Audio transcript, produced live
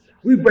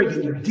We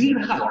breaking you deep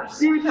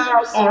house,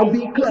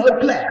 R&B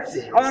club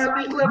classics,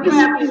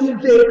 new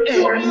music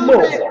and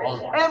more.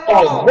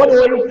 On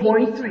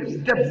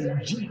 108.3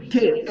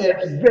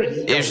 WGKS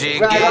Radio. If she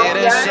get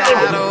a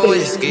shot of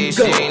whiskey,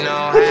 she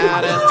know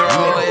how to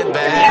throw it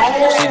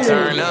back. She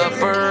turn up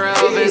for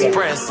Elvis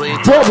Presley,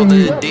 told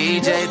the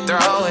DJ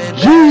throw it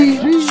back.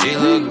 She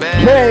look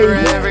better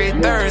every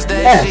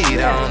Thursday, she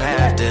don't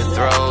have to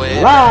throw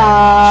it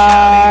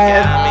back.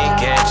 Shawty got me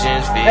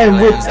catching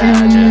feelings,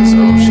 I just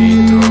hope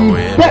she throw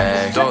it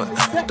back. Throw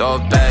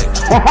it back.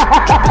 Drop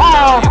it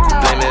low, you can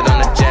blame it on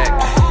the jack.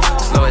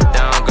 Slow it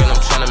down, girl, I'm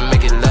tryna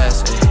make it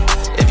last.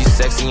 If you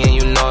sexy and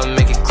you know it,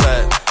 make it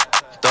clap.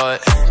 Throw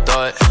it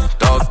back.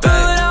 Put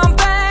on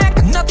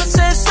back, nothing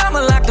says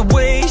summer like the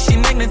way she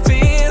make me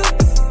feel.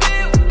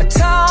 A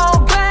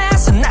tall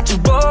glass, a natural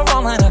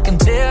woman, I can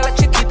tell that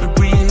you keep it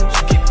real.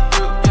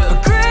 A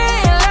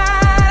green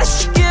light,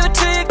 she give it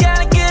to you,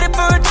 gotta get it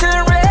for it to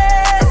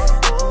red.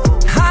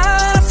 High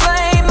in a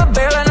flame, I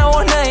barely know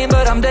her name,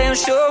 but I'm damn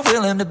sure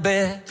willing to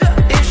bet.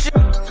 If she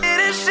get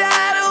a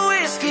shot of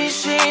whiskey,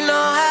 she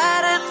know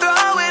how to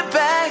throw it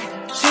back.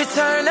 She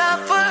turn up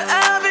for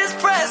Elvis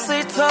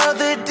Presley, told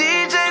the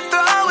DJ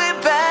throw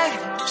it back.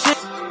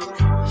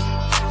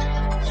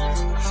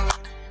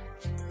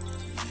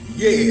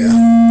 Yeah,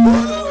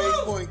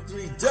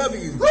 108.3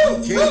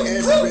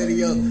 WGKS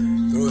Radio.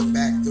 Throw it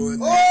back. Oh,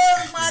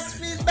 Max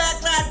F's back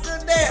right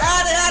today.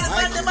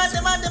 Howdy,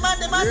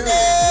 Monday.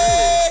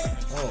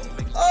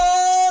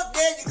 Oh,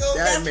 there you go.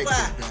 That'll That's make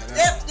right. it better.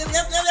 Yep.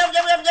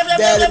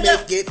 That'll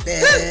make it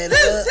better.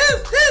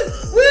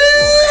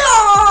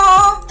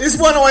 It's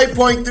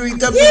 108.3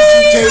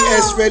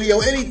 WGKS Radio.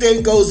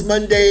 Anything goes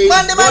Monday.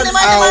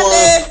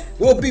 Monday.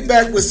 We'll be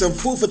back with some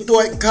food for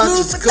thought,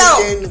 conscious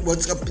cooking,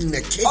 what's up in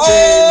the kitchen,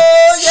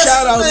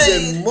 shout outs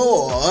and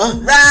more.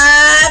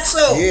 Right,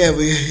 so. Yeah,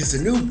 it's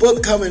a new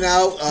book coming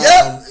out.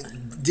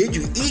 Did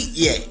You Eat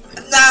Yet?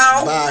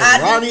 No, by I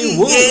Ronnie didn't eat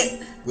Wood.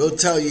 yet. We'll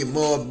tell you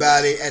more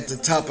about it at the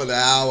top of the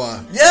hour.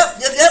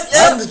 Yep.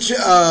 I'm the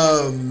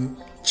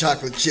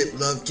Chocolate Chip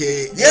Love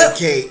Kid,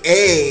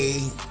 a.k.a.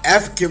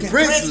 African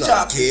Prince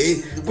Love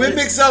Kid, with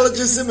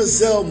mixologist and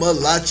Marcel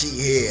Malachi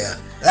here.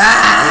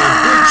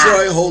 And Big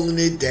Troy holding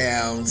it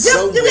down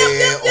somewhere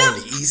on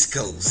the East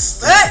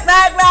Coast. Right.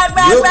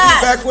 We'll be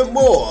back with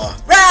more.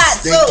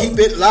 Then keep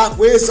it locked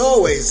where it's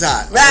always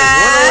hot.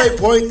 Right.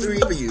 108.3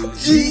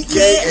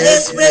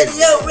 WGKS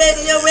Radio.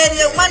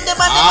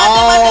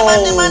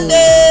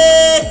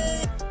 Monday.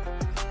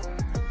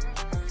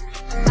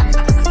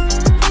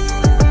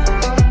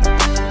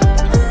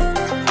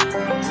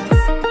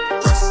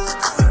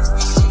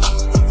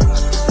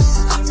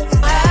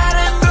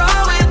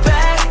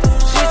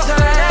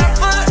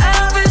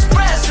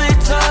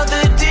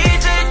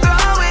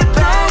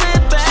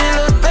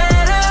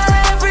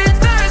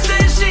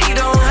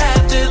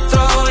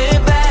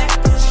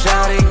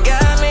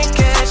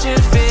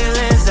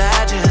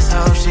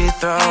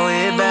 Throw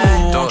it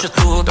back, don't you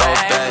throw it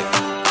back.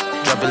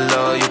 Drop it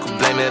low, you can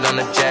blame it on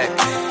the jack.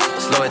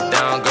 Slow it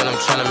down, girl, I'm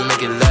tryna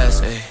make it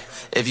last. Ay.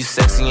 If you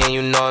sexy and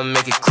you know it,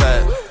 make it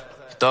clap.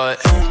 Throw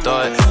it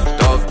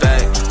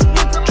back.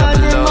 Drop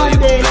it low, you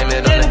can blame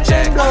it on the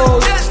jack.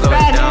 Slow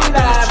it down,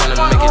 girl, I'm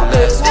tryna make it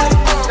last.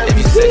 Ay. If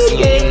you sexy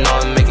and you know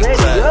it, make it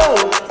clap.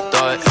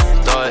 Throw it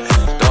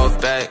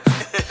back.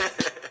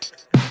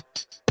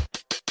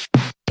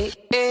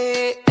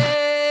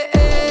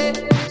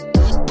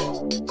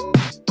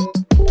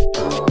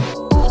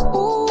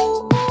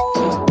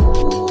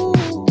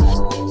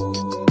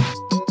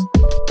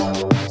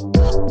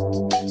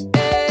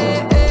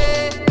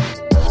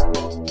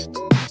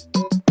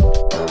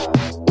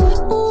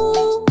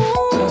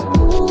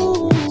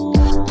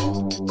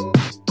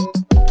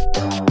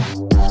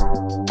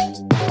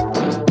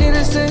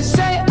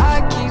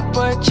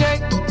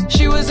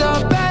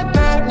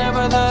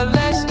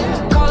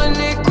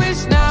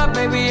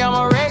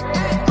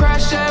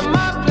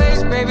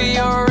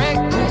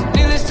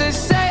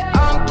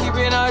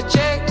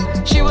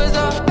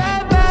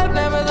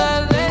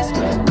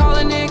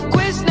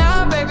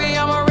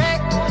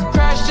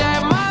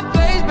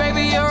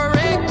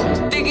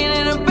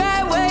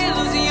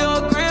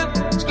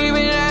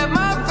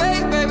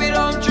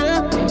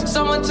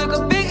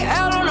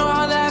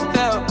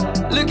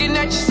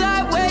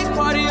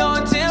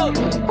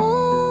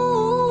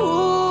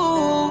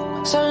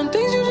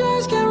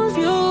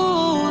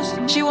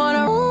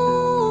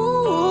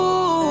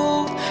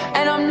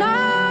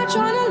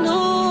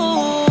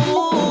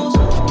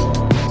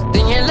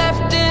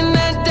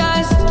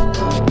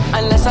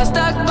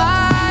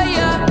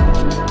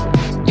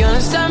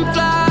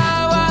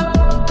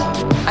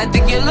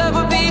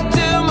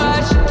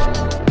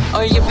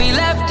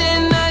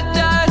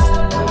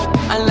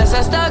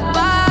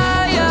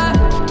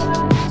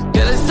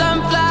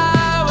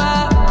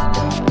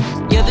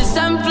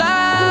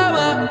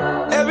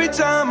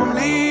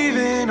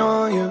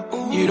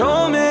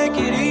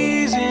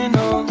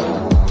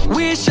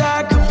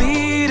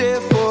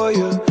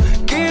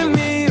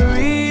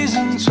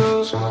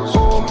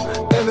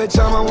 Every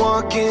time I'm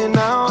walking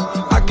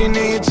out, I talking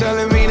and you're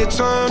telling me to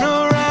turn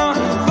around.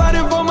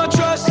 Fighting for my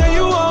trust and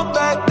you won't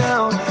back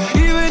down.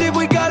 Even if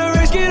we gotta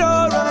risk it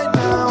all right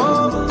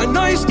now. I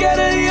know you're scared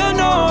of the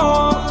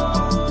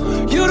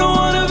unknown. You don't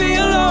wanna be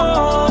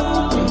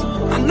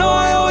alone. I know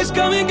I always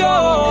come and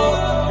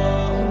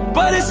go,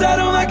 but it's out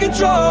of my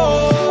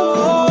control.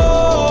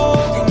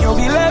 And you'll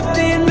be left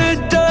in the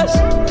dust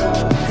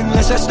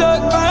unless I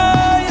stuck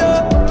by you.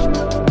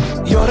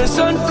 You're the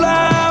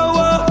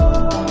sunflower.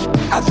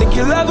 I think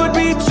your love would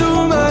be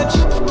too much,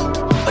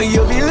 or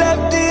you'll be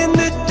left in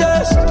the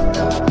dust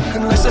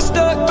unless I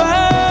stuck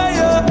by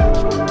you.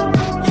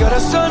 You're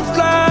the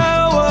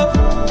sunflower.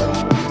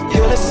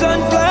 You're the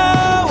sunflower.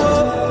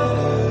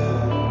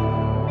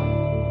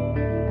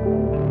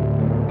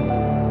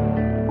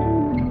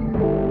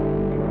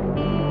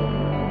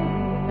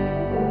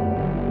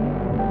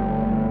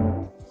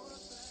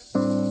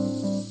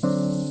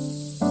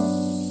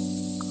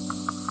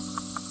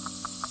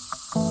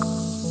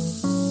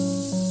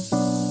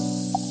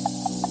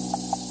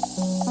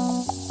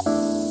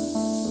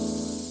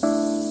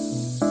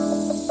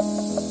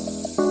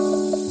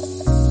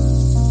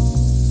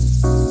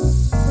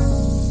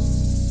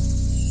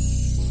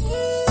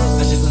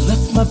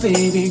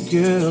 Baby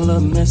girl a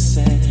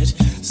message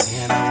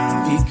saying I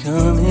won't be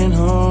coming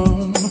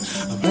home.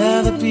 I'd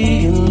rather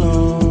be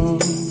alone.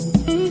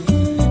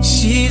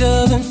 She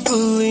doesn't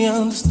fully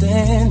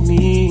understand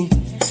me,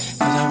 'cause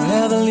I'd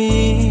rather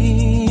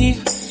leave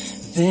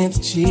than to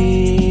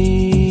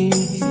cheat.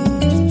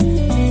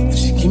 If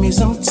she give me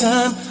some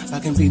time, I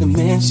can be the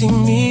man she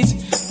needs.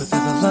 But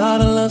there's a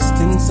lot of lust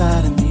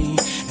inside of me,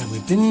 and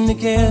we've been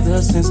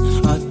together since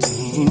our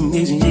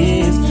teenage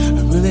years.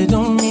 I really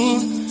don't mean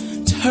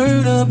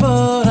hurt her,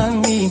 but I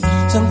need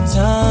some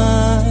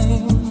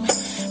time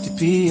to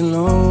be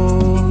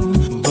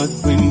alone. But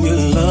when you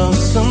love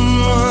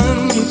someone,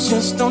 you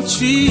just don't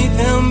treat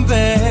them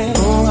bad.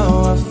 Oh, how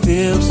I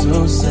feel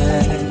so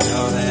sad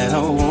now that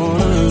I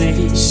wanna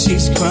leave.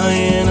 She's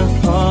crying her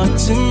heart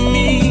to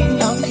me.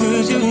 How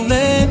could you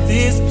let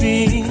this be?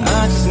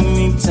 I just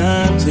need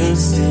time to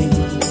see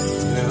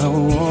where I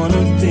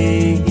wanna be,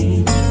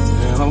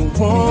 where I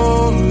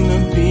wanna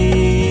be.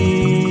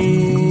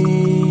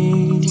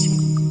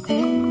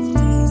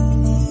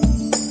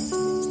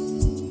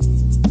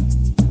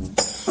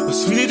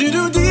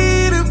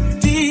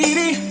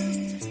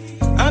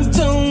 I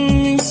don't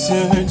mean to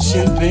hurt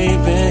you,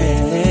 baby.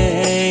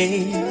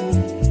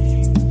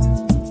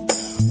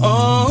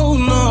 Oh,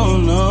 no,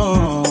 no.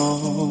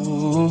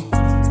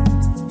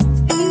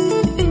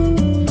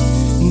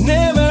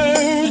 Never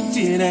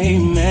did I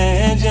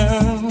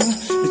imagine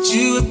that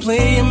you would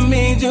play a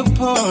major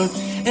part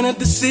in a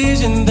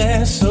decision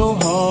that's so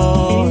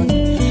hard.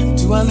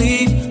 Do I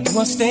leave? Do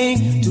I stay?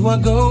 Do I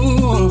go?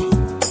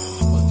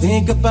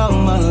 Think about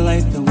my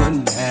life and what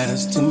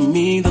matters to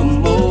me the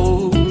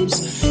most.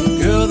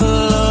 Girl, the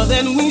love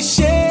that we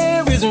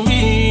share is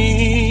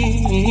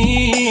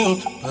real,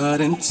 but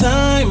in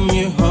time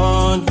your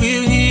heart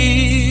will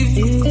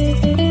heal.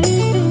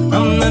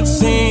 I'm not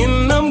saying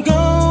I'm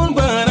gone,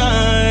 but I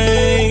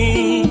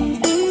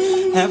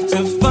have to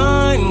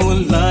find what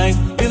life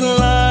is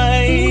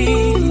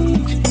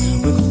like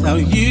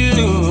without you.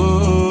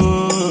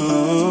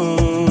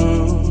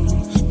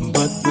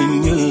 But when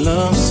you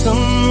love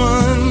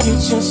someone, you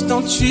just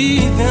don't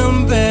treat them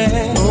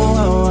bad. Oh,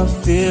 how I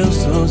feel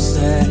so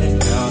sad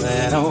now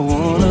that I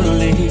wanna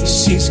leave.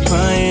 She's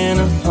crying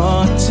her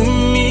heart to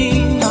me.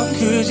 How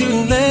could you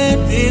let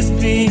this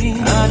be?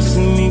 I just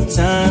need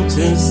time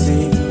to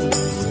see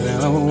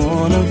where I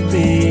wanna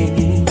be,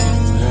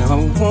 where I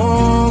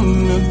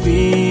wanna be.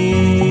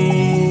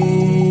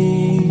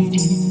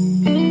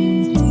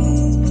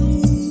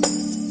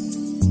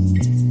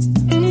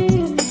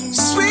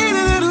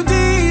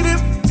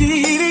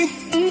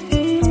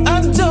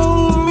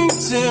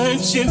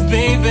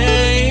 Baby,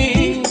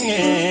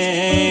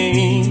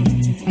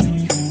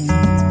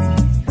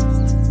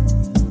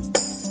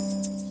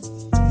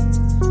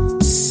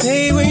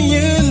 say when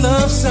you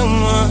love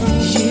someone,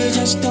 you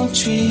just don't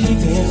treat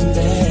them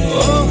bad.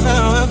 Oh,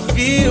 how I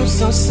feel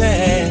so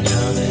sad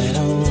now that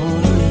I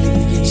wanna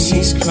leave.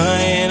 She's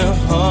crying her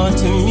heart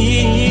to me.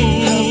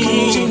 How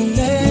could you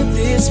let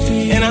this be?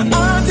 And I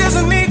just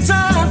need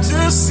time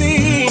to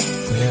see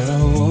where I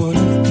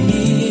wanna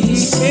be.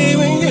 Say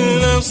when you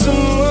love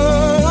someone,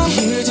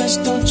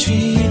 don't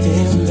treat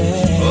them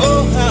bad.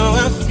 Oh, how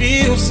I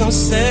feel so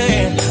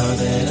sad now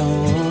that I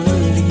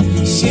wanna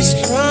leave. She's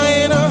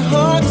crying her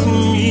heart to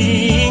me.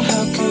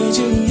 How could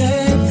you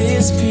let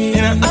this be?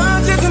 And I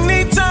just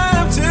need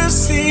time to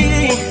see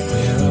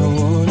where I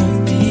wanna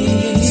be.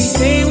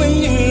 Say when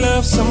you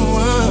love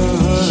someone,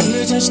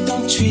 you just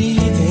don't treat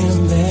them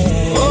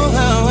bad. Oh,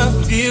 how I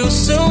feel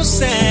so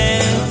sad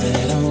now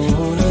that I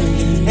wanna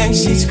leave. And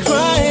she's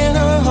crying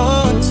her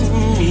heart to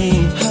me.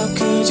 How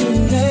could you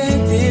let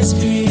this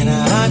be?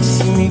 I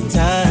just need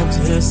time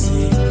to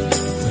see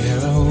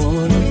where I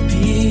wanna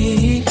be,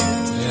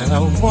 where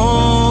I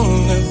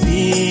wanna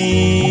be.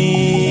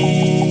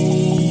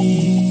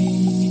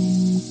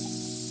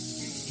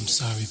 I'm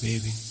sorry,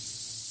 baby.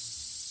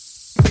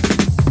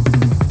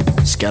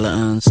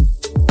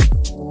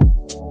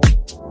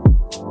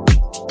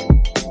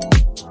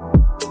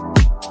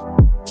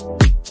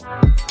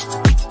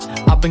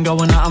 I've been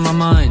going out of my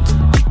mind.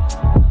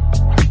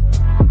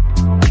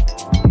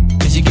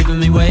 Cause you're giving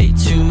me way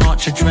too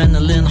much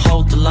adrenaline,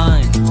 hold the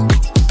line.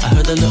 I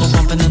heard a little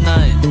bump in the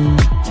night,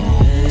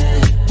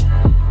 yeah.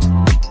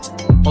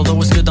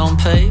 Although it's good on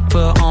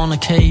paper, on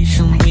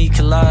occasion we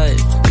collide,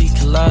 we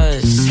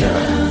collide.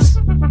 Cause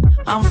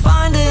I'm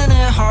finding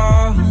it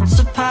hard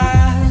to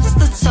pass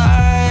the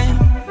time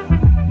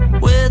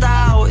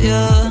without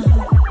you.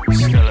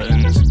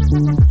 Skeletons.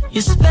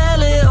 You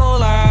spell it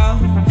all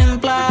out in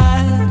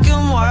black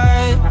and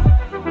white.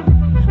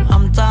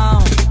 I'm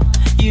down.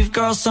 You've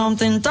got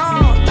something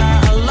dark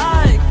that I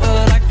like,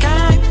 but I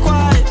can't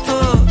quite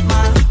put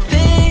my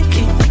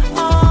pinky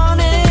on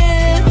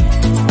it.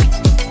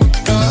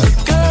 Got a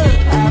good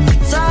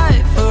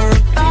appetite for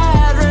a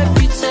bad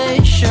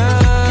reputation,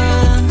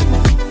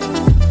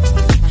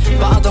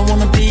 but I don't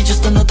wanna be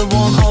just another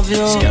one of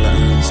your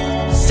skeletons.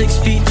 6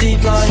 feet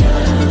deep like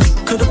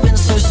could have been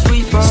so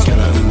sweet, bro.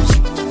 Skeletons.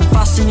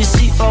 Fasten your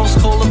seatbelts,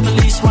 call the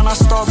police when I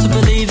start to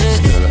believe it.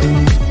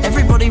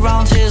 Everybody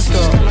round here's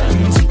got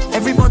skeletons.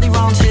 Everybody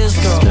round here's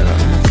got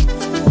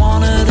skeletons.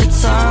 One at a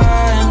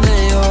time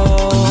they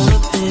all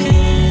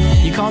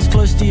appear. Your cards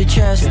close to your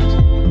chest.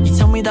 You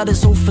tell me that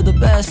it's all for the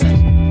best.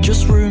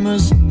 Just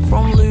rumours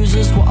from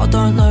losers. What I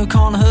don't know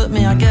can't hurt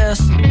me, I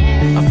guess.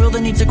 I feel the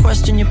need to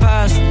question your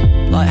past,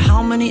 like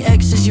how many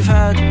exes you've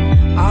had.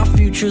 Our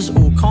future's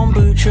all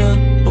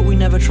kombucha, but we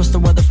never trust the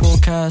weather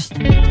forecast.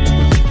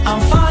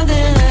 I'm finding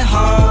it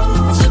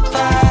hard to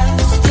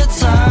pass the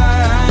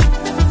time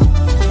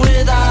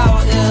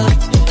without you.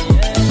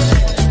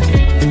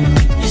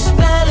 You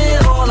spell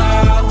it all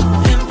out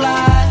in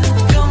black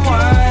and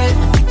white.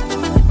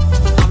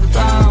 I'm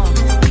down.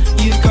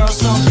 You've got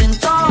something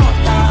dark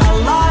that I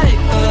like,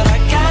 but I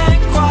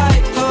can't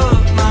quite put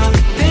my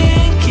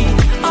pinky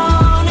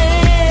on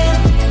it.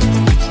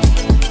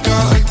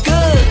 Got a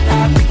good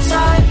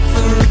appetite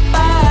for a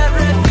bad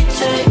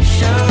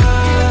reputation,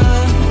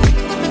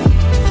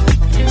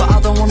 but I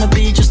don't wanna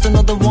be just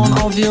another one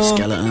of your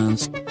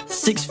skeletons.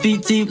 6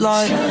 feet deep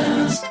like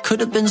could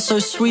have been so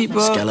sweet,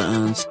 bro.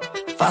 Skeletons.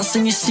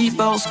 Fasten your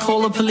seatbelts,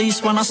 call the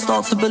police when I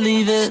start to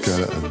believe it.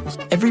 Skeletons.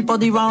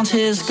 Everybody round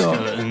here's got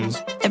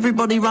skeletons.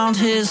 Everybody round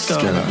here's got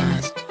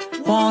skeletons.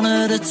 One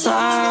at a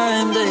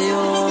time they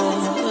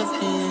all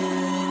appear.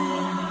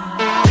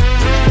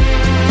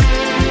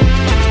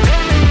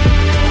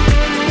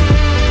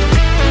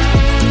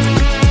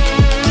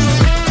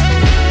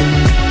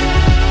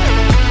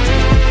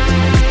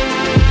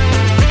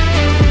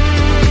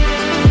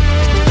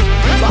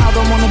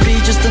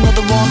 Just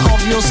another one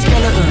of your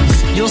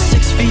skeletons. You're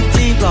 6 feet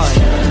deep like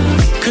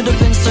could have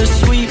been so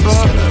sweet, bro.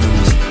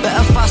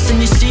 Better fasten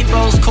your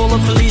seatbelts, call the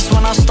police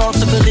when I start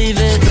to believe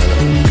it.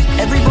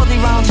 Everybody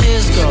round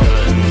here's got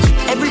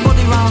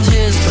everybody round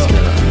here's got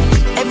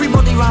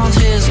everybody round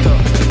here's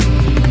got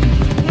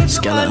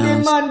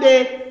skeletons.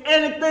 Monday,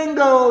 anything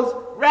goes.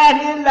 Right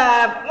here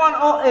live,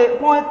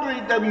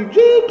 108.3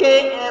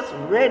 WGKS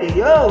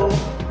Radio.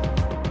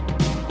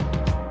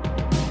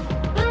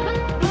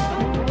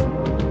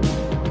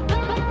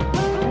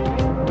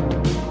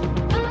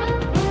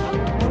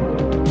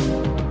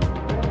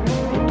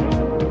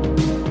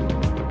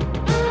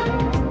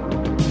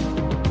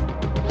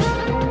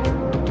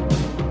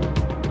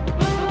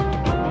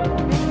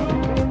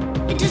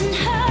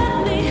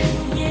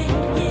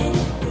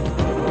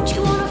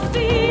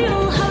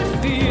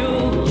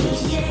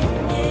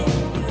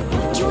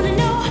 Do you wanna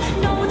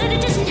know that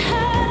it doesn't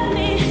hurt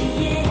me?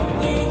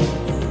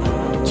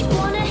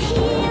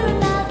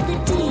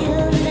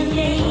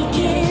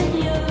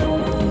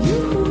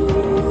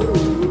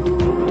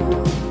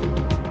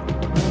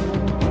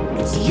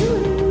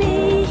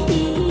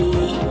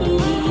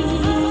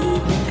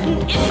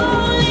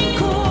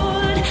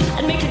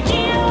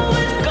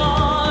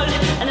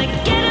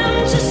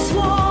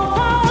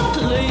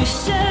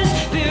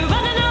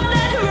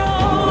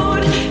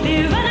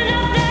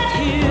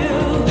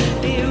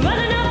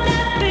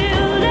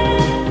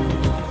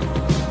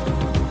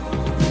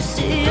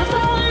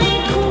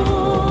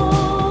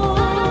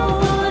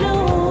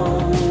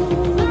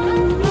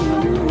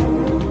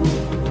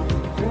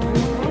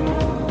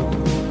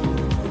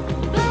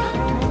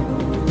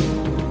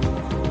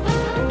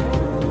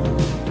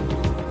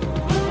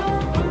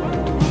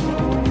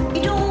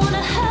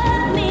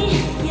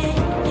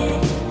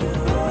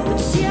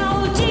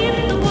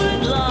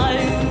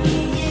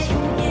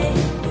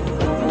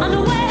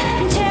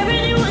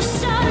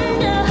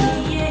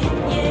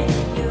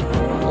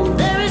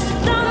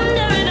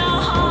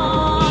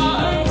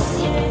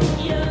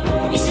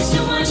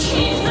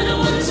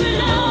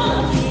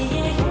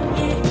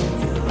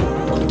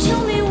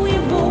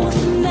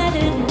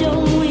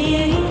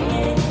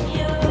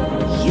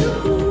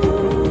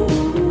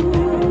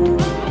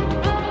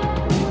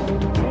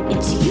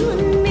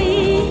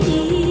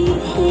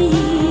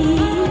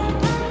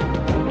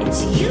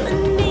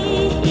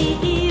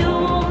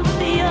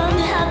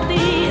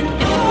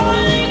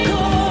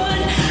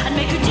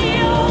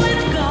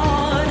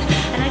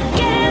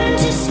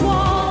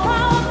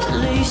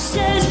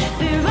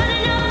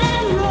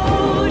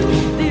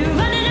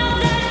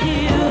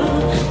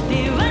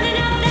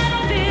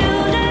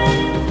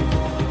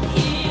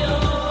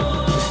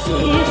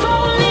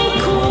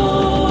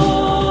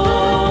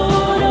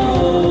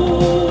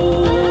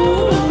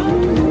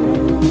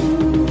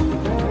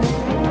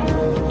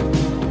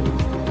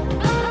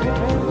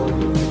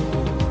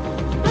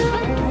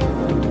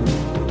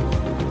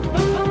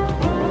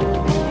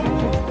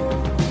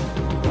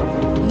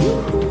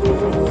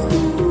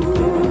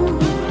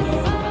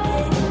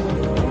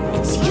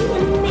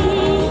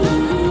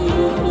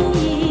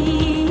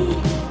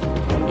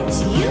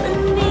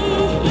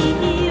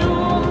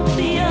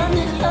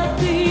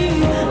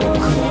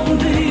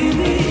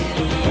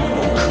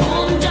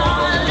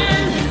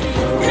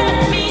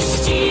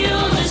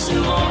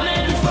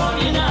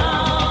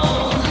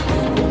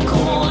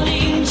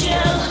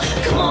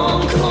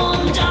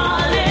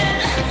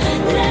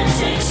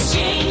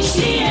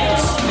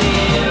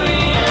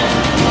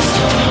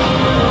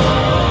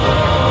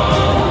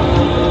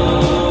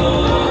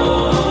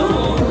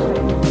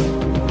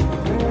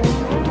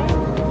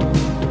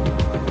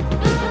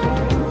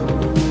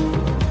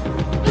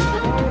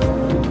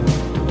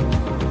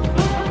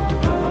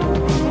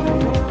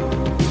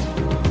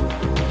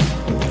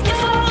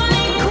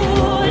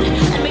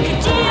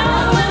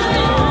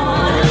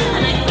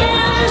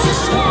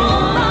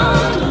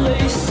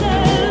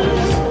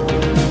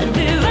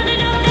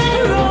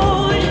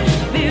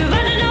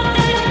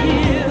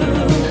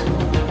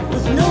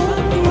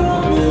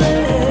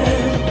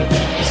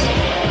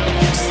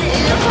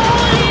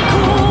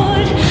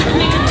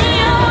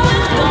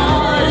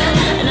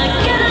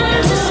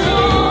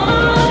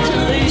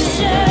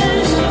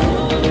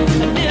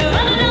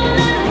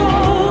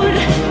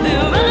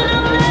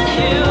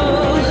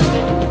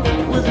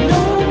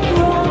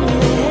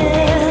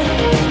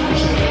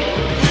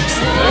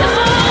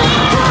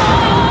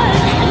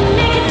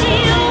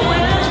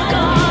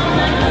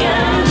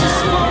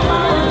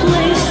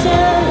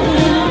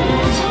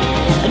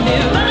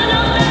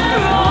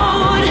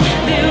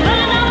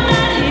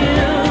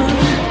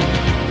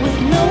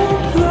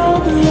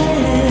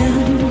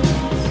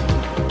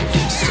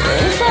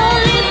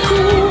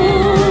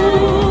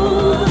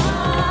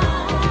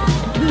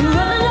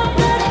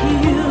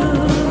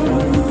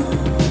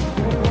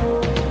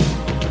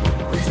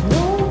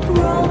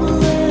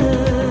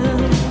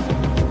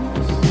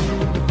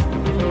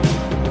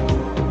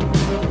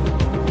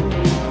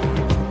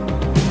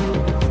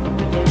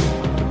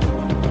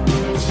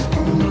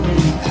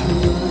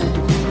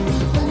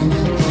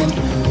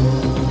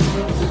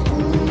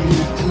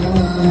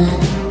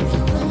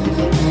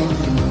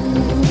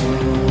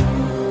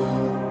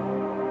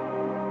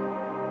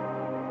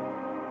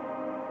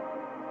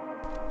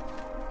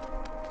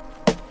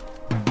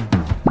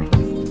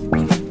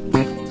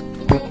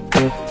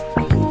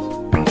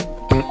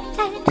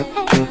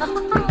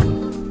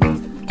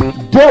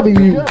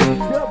 WGKS.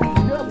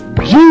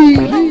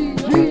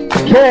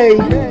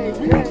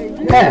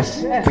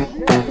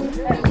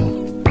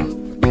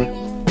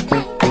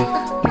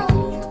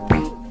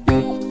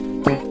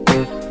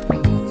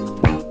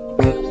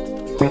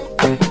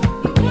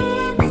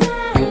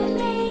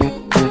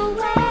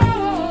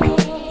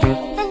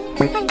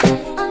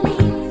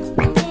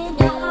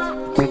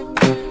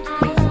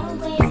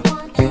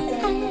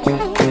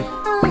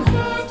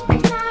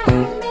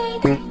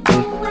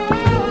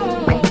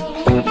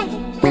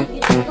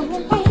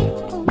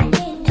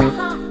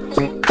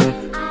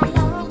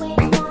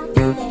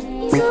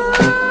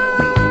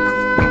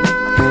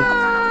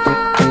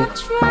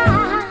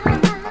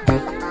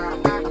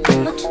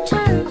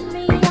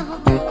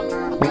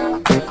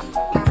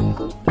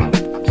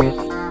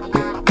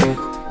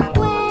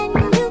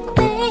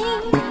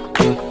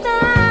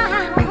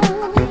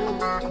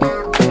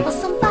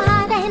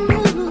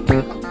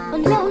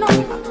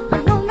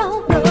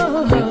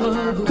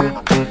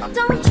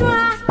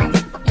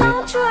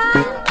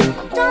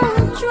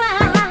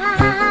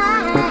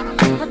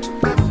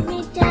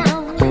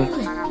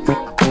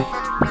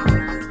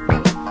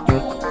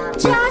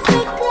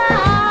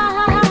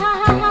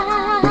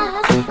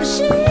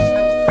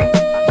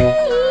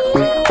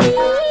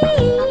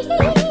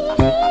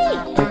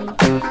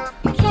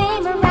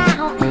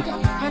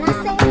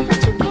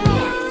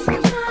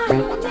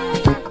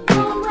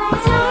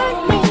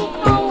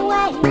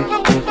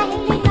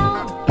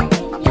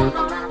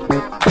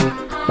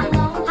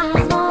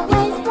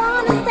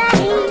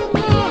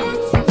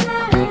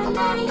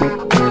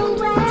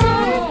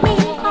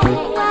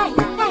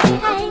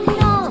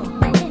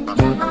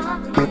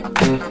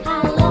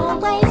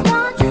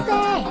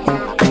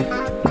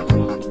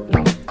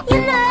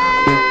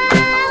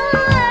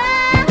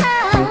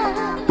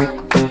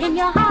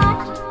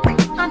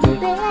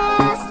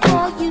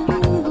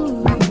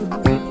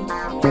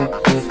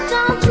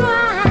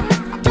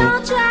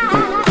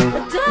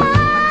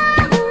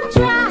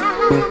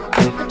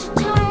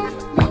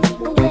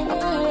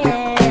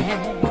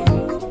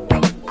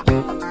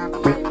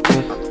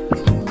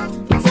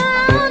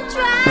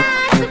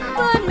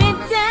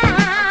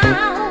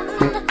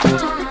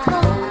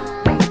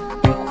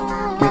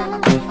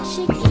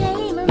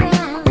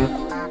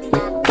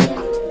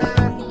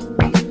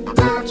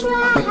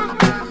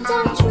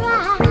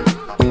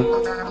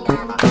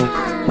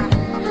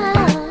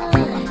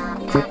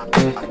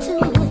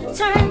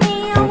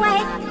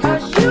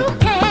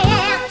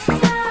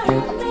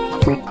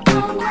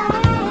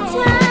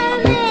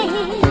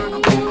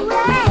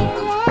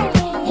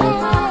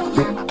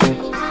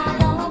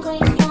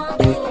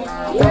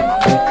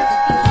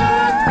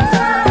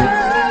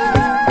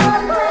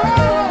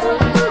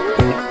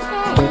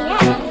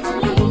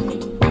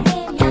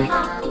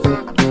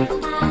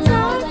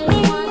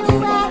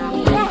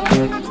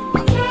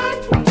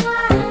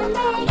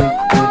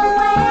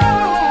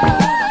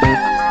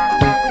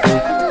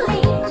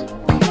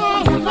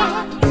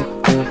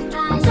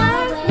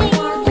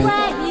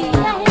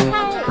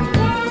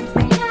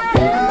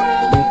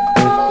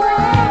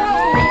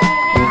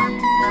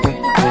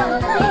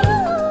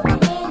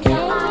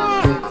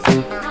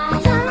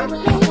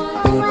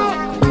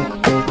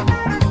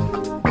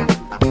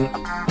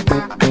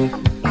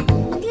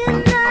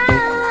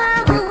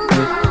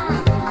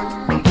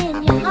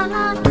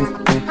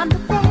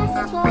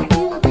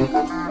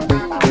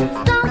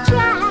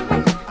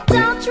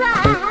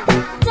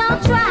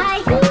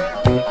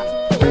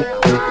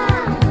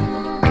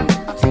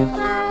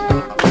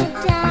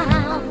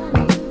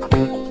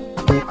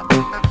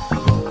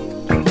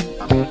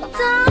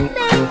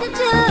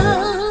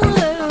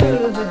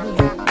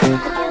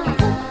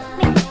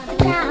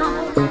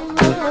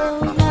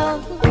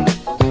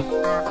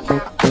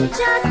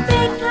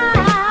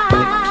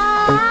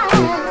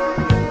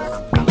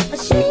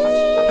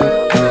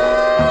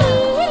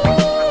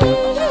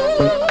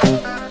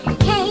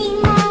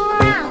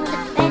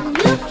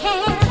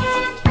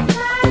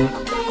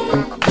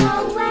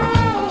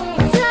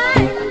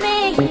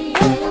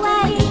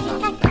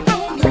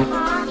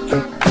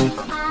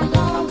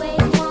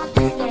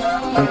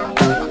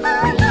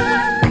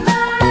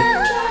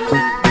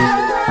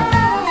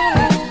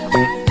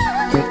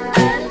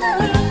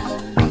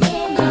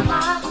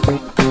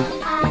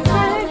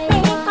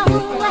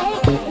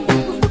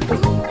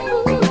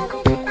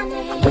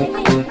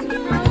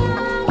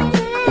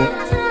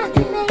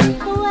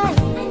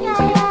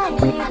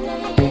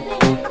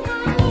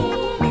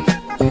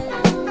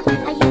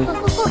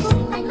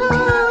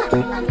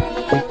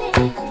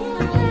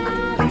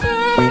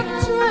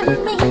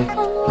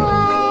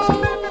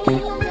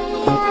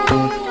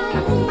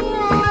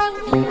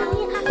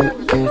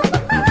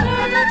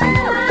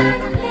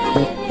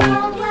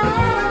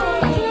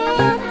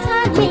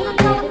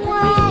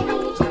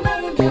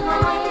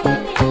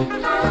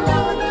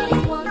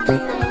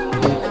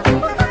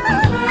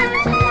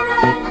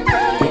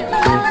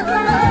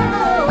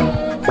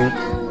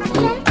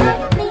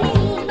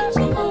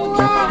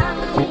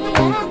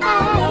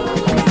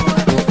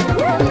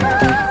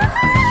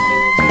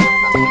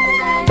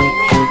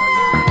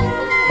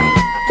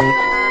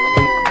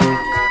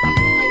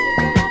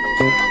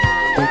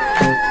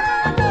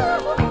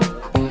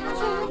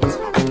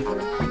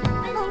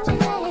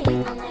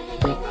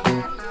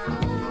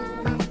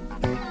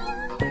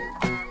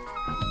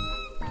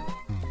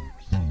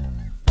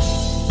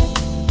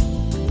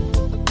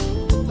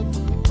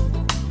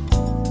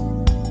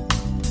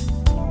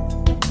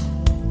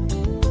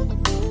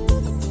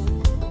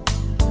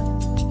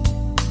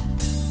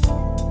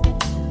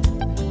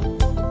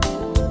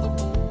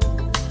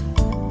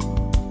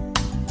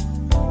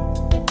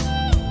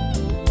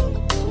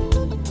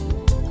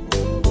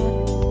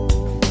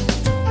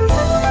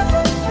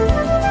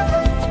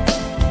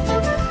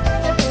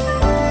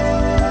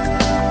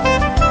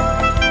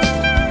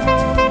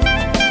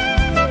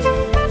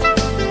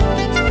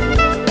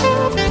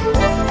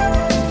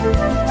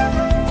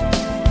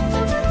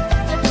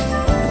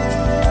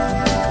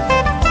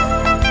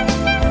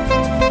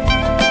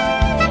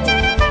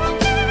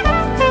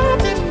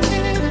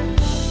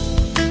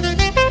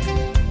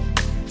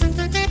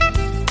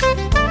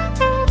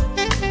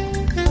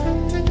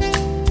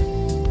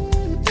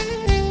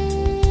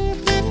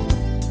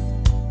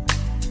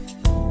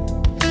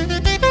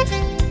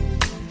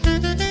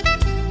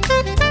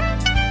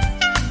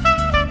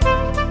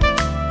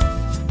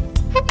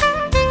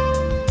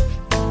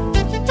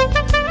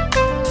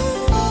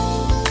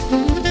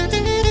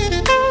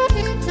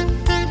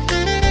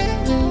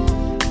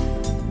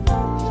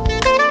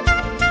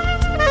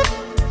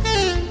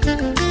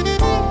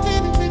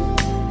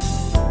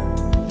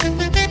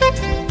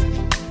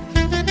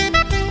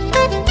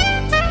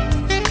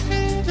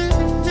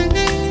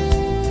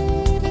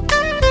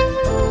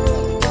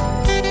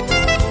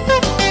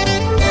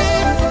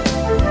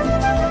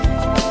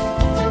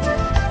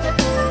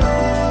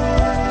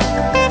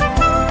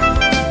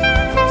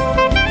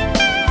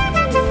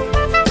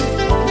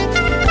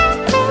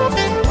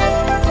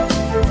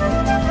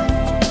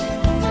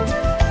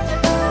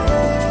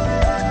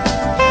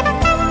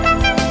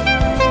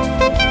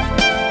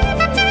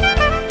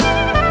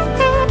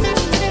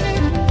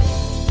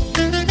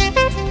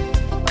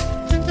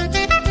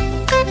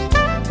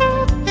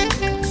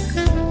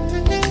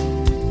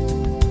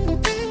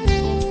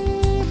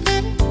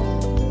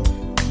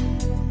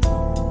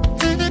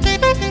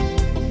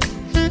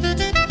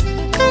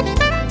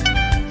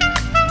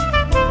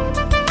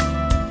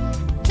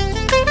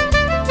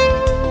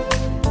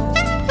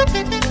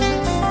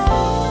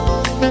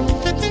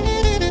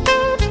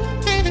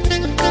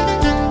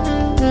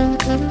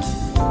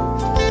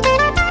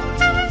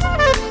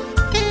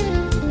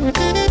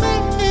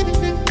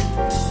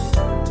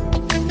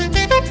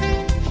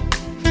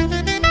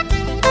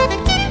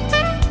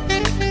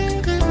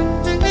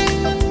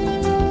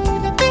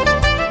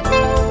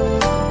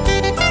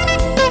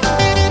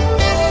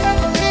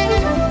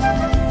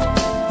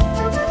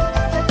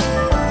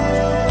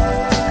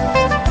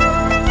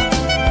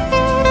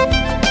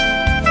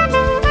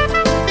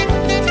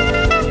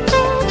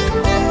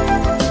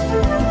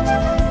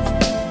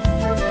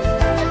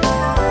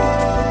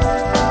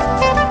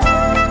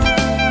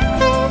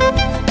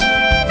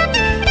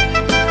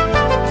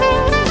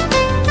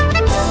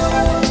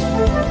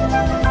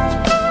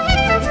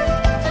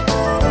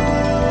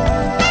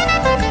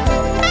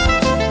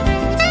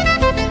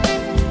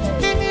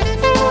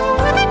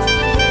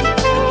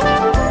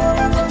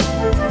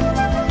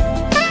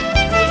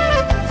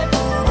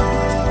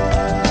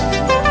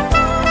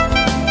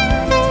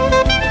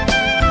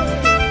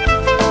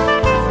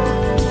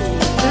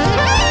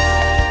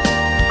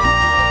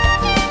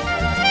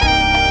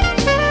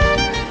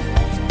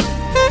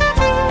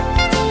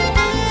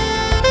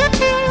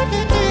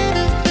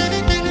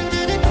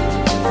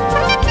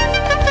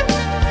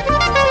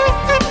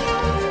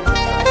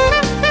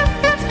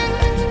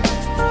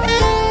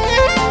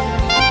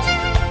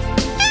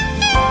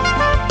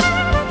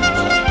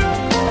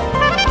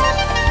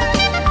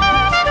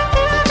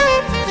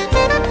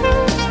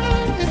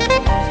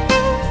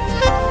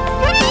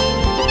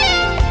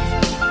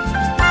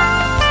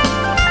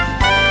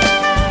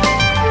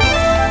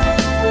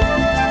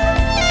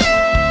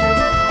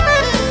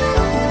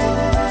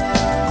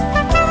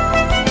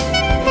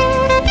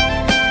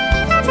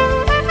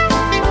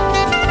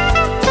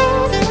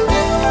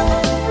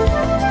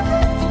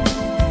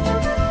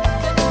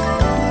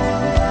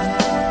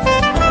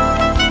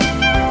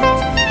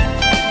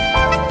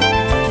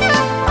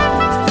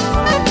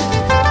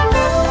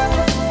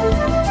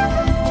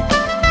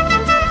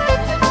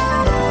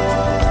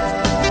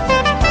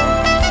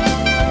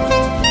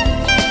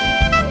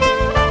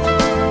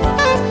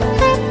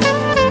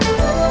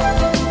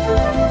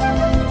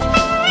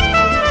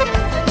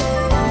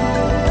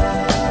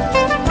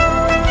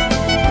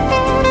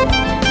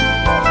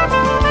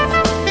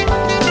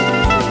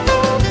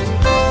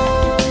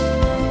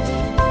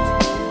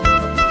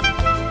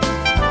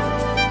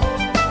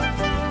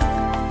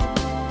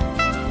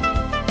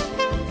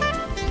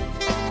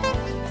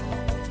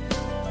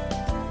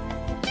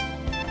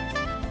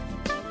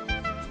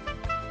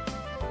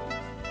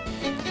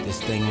 This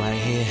thing right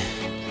here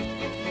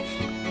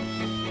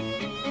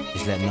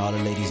is letting all the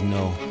ladies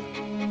know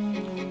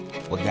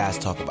what guys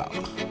talk about.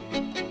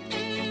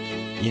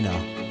 You know,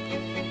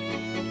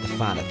 the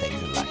finer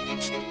things in life.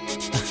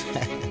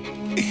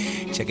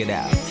 Check it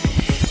out.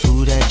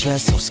 Ooh, that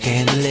dress so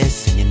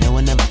scandalous, and you know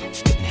I never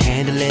couldn't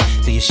handle it.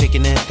 So you're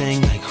shaking that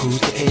thing like who's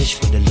the ish,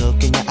 with a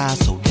look in your eyes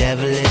so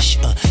devilish.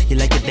 You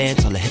like to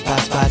dance on the hip hop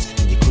spots,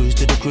 and you cruise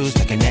to the cruise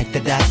like connect the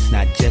dots.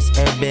 Not just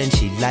urban,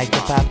 she liked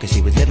the pop, cause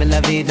she was living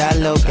la vida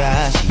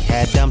loca. She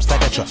had dumps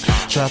like a truck.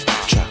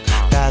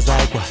 Guys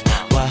like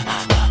what?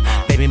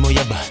 Baby, move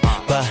your butt.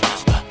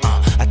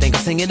 I think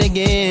I'll sing it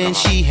again.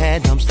 She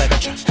had dumps like a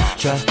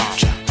truck.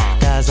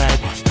 Guys like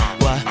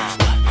what?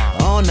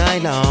 All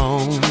night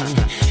long.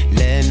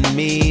 Let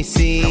me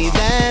see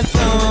that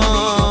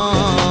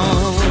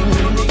thong,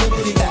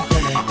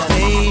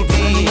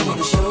 baby.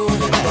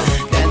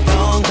 That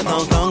thong.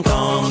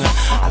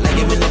 I like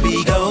it when the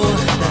beat go.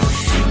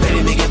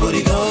 Baby, make your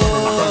booty go.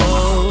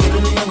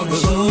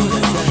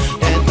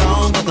 That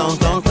thong.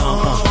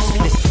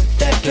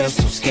 That girl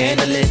so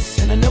scandalous,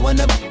 and I know I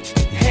never can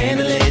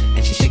handle it.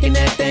 And she shaking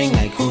that thing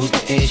like who's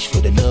the ish,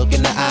 with a look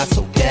in the eye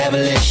so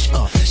devilish.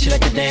 She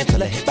like to dance till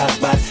her hip hop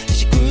spots.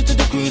 She cruise to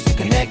the cruise to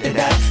connect the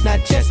dots.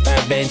 Not just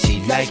urban,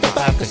 she liked the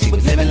pop, cause she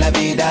was living la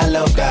vida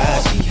loca.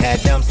 She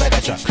had dumps like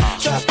a truck.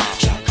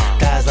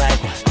 Guys like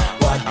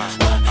what?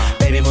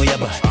 Baby, move your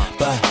butt.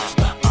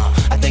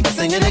 I think I'll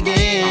sing it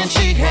again.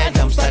 She had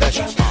dumps like a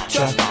truck.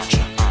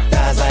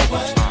 Guys like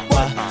what?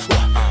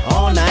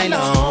 All night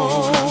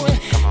long.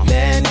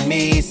 Let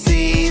me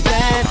see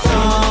that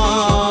thong.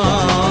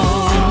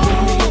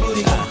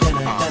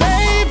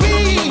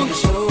 Baby,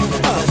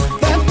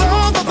 that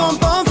thong.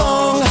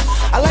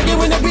 I like it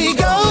when the beat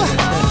go.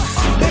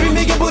 Baby,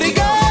 make your booty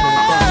go.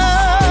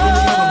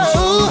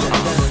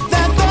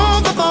 That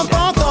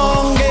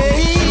thong,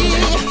 yeah.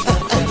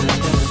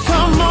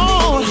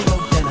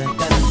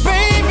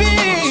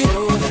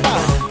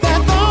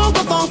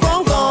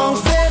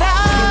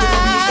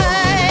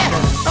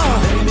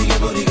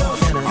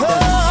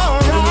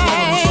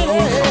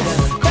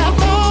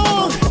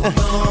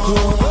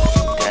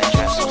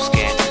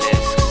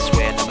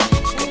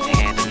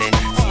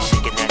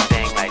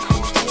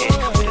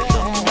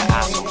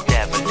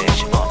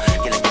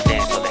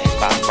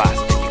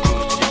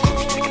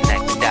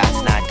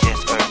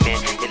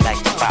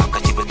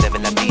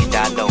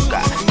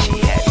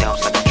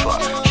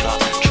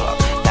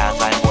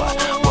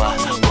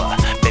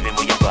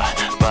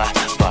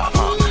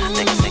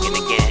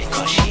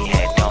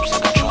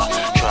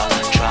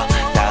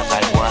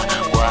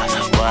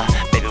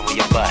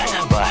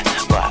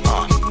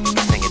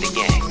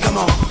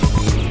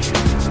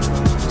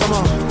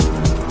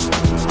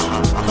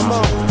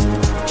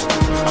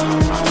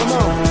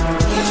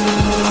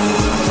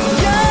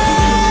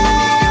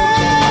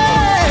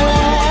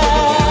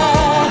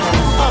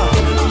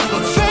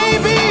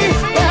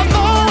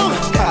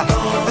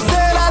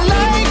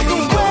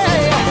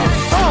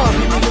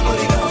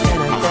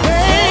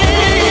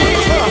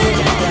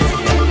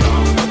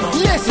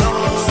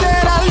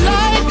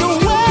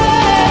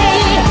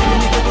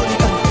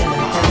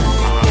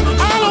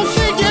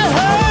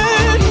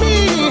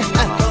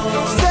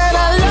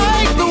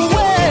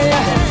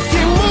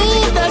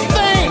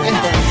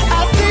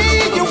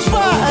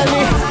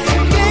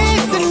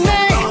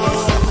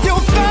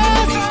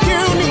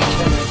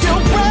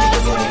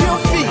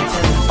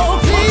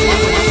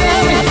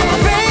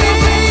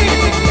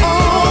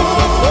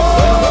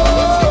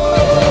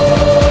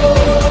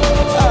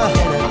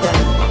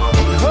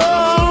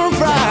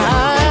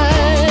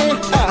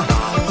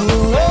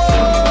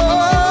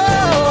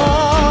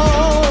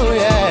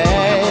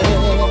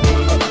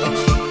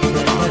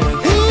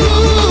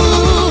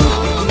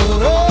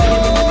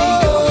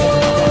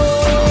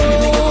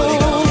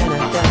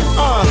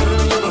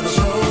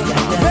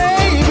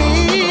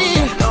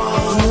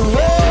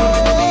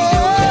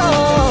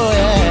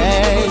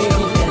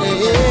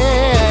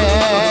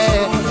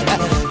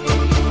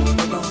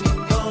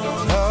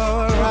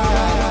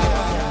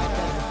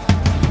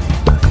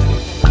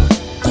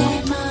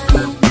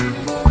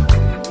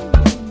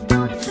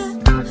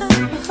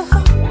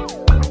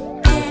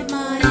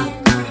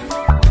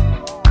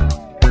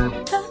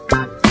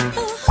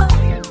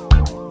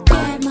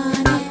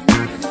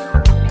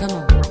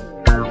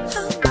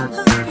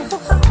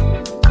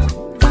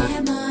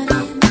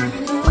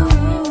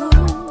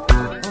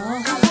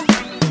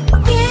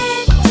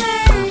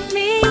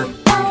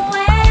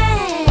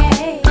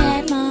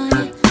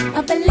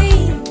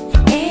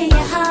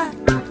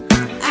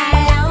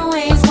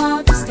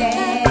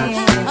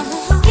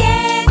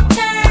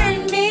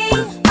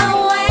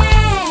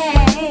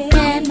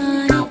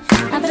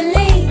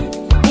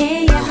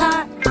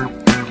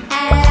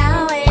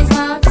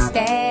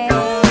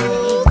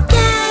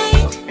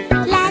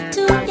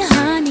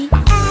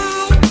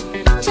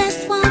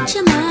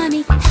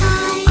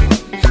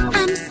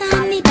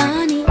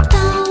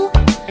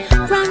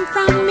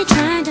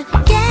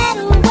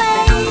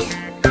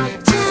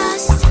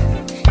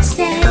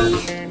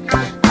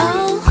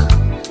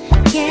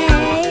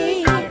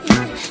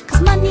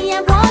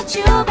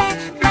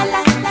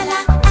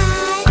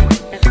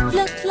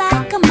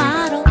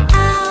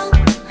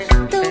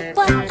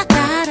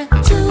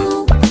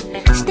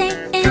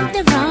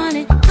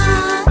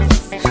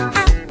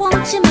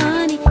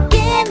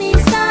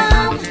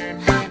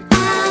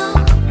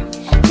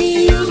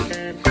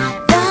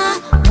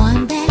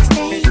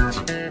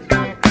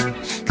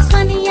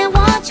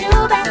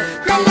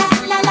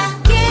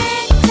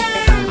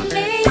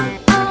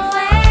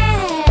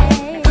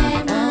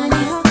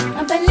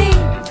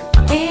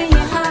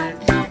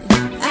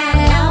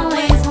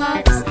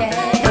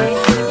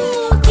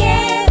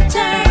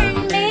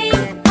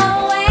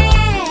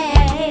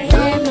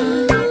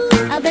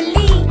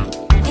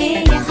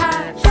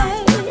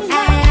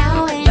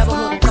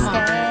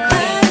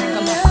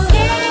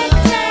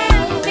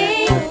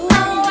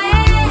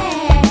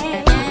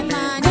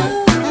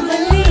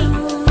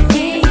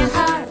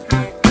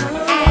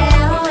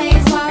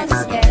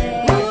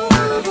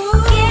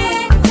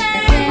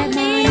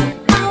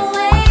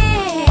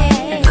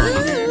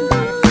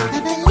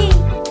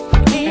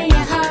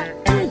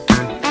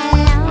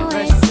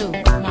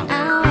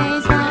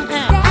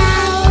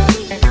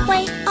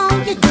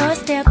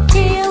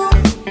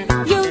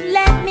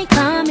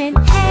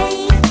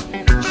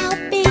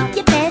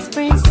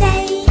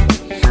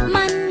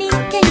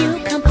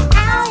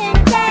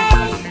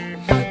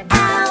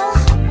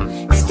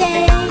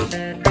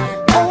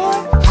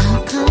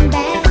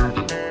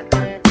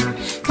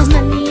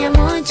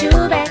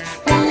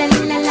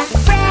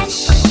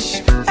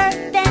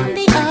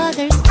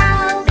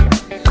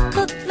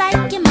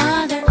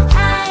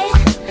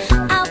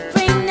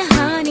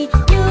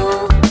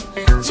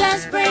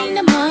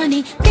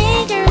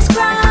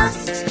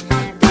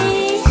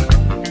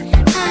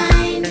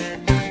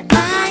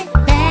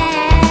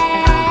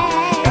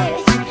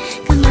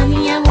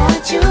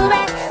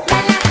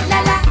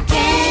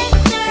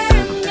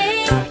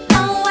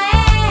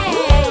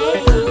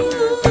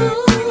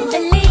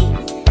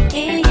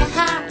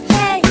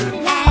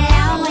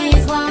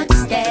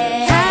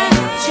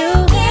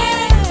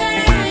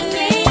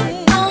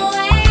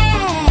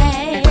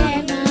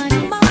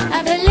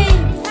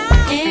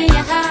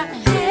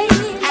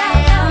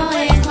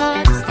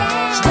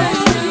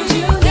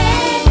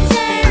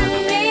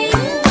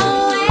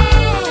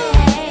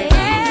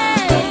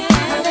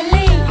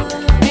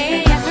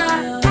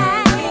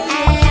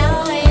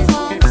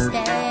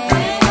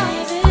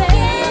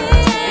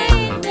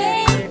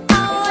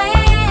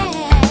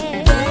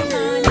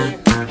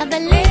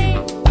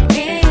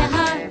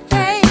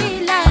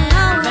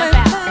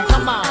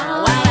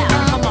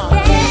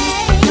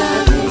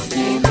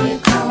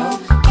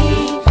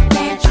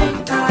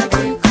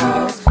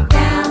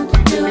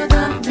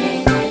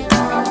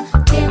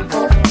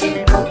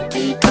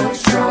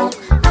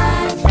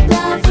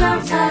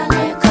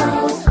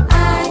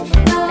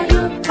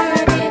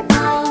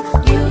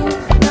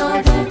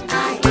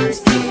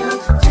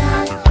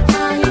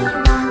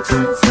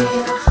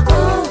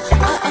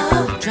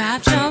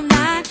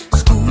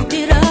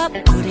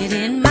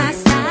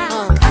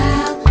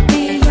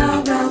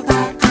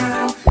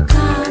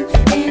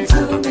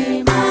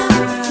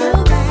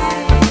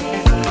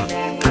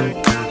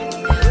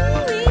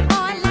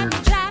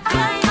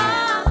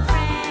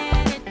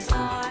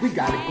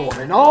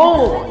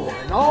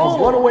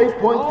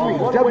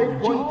 108.3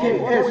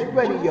 WGKS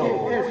Radio.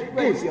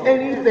 It's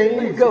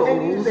anything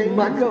goes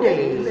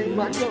Monday.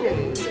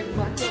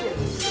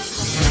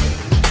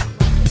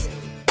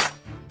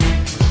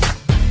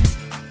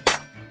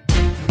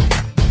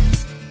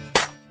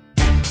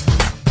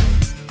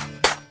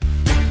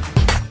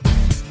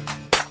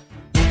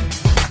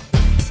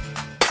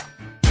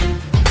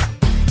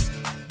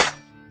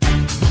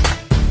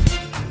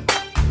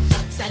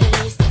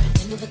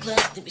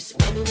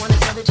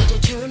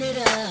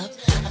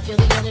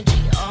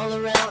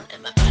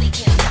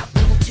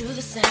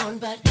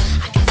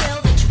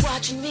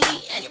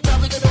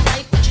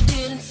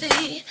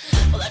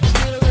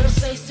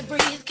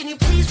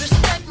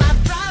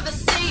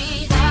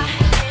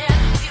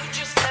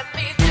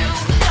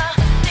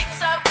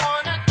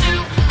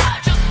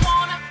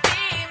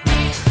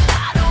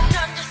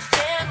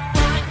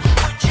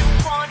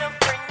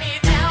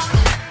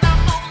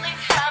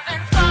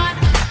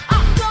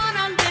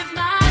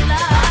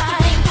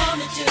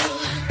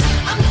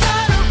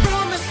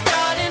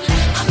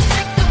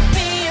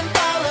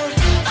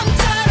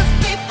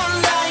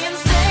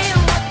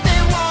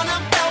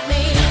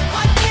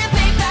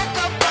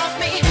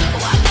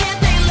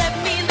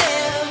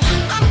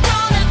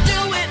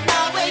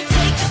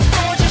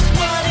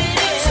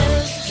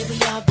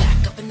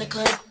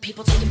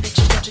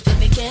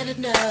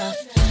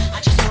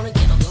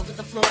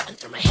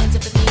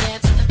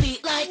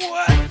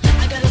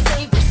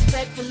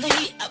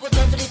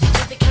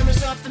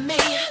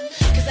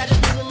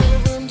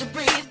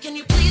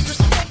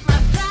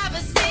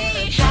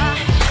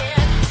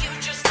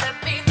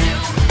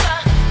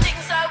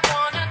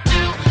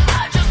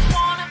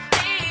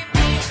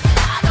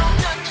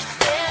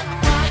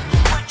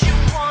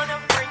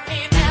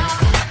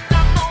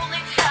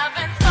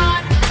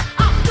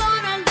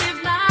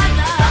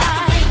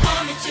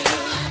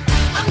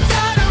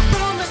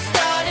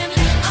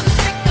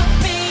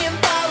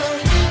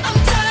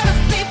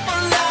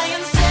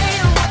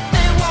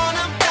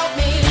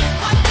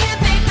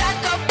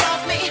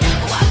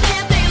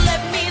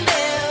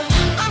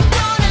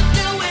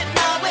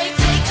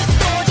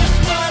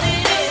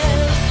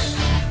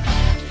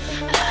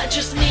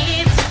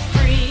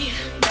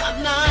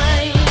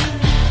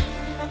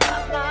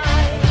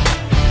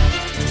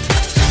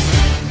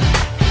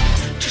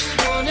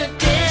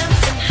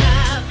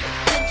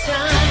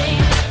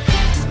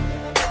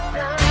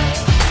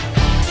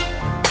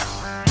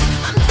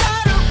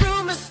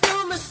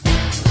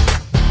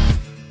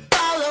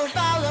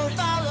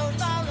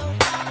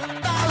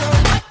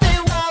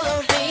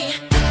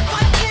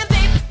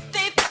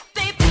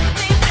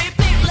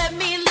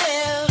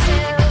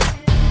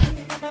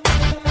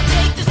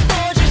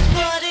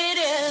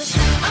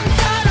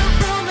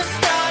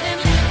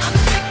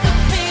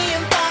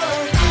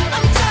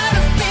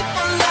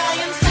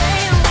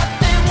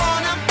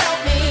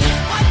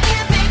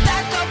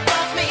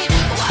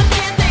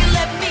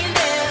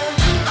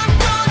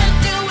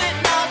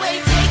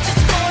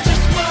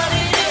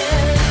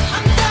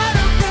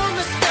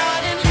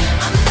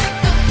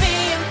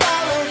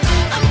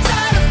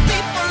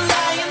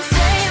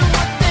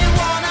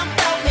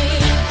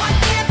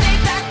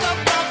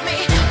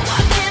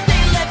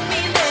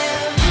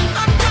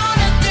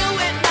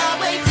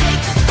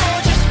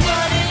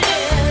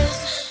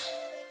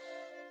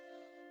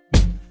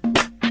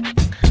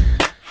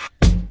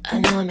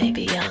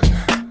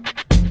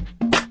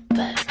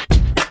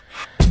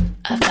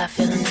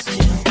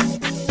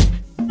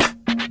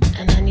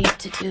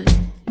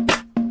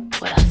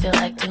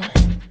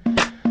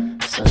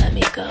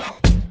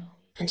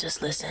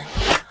 Listen.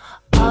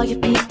 All you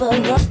people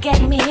look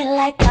at me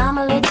like I'm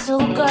a little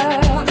girl.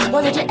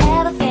 Well, did you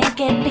ever think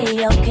it'd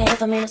be okay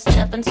for me to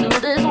step into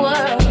this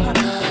world?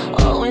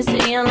 Always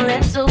saying,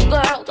 little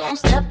girl, don't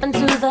step into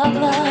the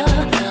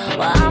club.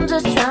 Well, I'm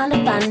just trying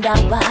to find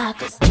out why,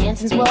 'cause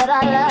dancing's what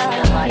I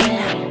love. Oh,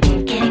 yeah.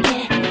 Get it,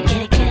 get it,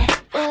 get it, get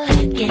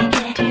it. Get it,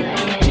 get it, get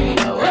it, get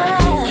it.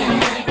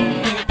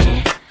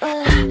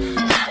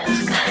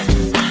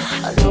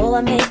 I know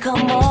I may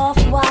come off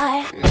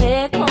white,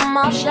 may come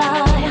off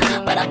shy,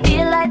 but I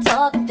feel like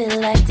talking, feel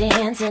like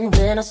dancing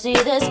when I see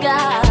this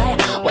guy.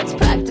 What's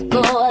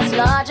practical, what's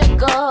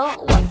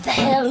logical, what the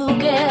hell, who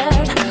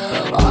cares?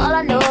 All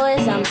I know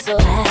is I'm so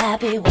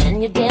happy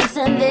when you're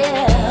dancing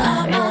there.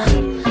 I'm a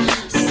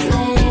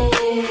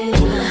slave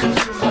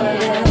for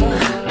you.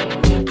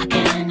 I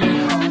cannot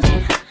hold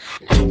it,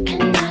 I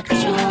cannot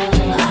control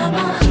it. I'm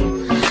a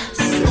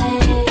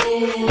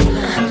slave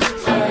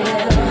for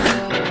you.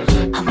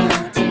 I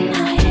won't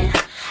deny it,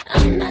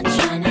 I'm not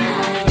trying to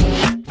hide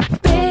it.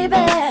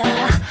 Baby,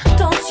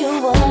 don't you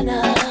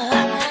wanna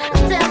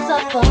dance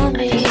up on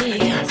me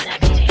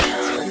to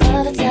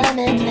another time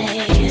and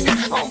place?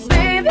 Oh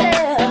baby,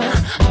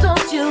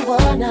 don't you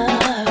wanna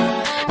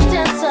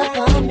dance up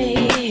on me?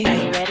 Are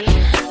you ready?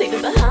 Leave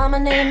it behind my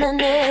name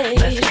and age.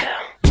 Let's go.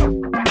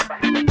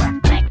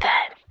 Like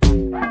that.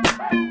 You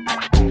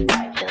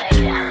like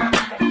that?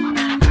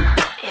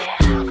 Yeah.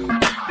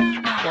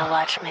 Now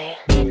watch me.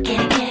 Get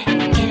it, get it,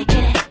 get it,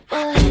 get it.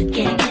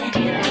 Get it, get it,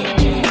 get it,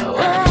 get it.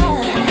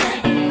 Get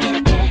it, get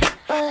it, get it.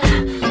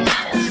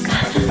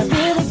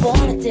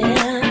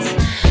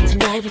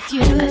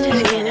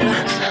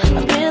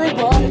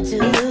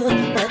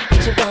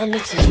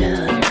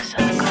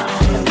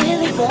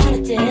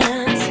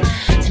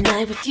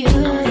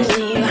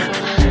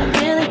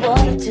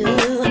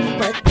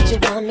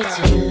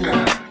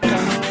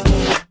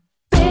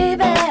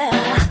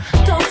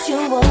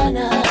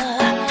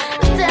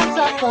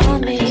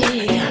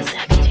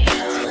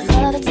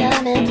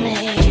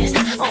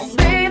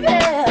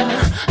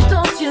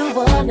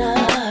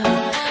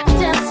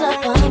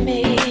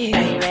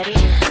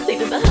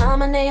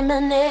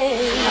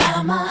 underneath.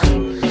 I'm a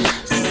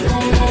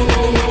slave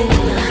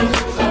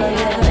for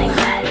you.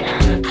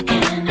 I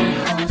cannot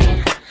hold it,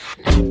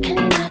 I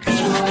cannot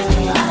control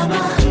it. I'm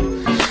a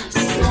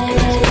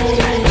slave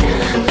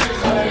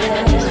for you.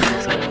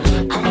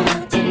 I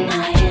won't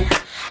deny it,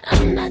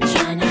 I'm not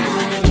trying to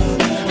hide it.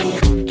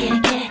 Get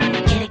it, get it,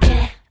 get it, get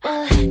it.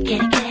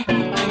 Get it, get it,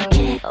 get it,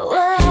 get it. Whoa.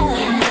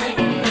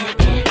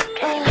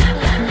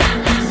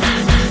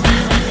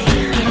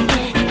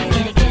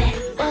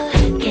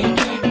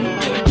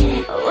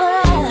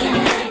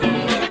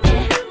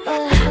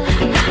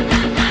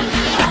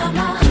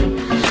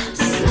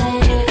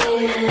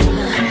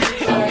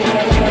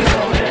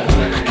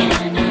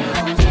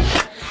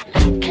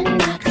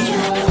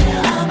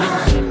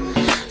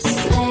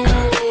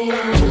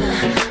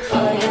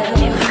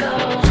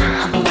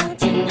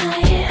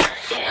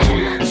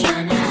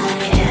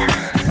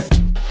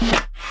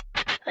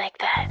 Like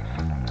that.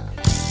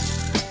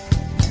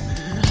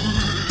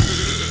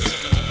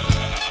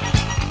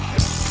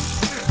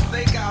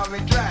 They call me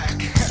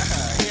Drac.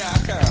 Here I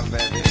come,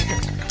 baby.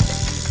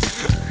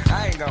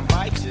 I ain't gonna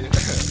bite you. I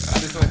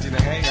just want you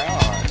to hang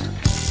on.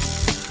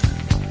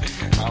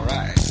 All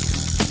right.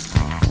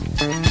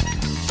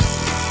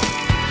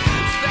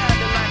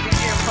 Sounding like an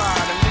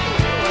empire to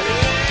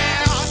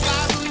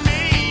me.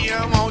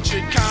 Yeah, won't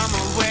you come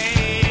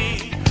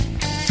away?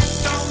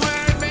 Don't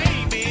worry,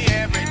 baby,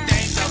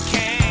 everything's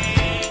okay.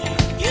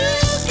 You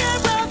can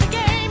run the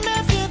game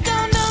if you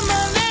don't know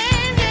my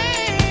name,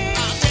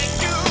 yeah. I'll take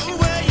you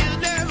where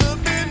you've never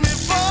been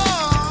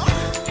before.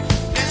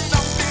 There's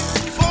something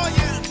for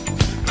you,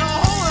 a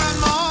whole lot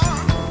more.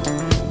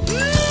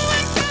 You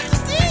ain't got to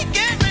seek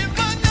every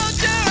but no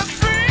you're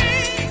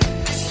free.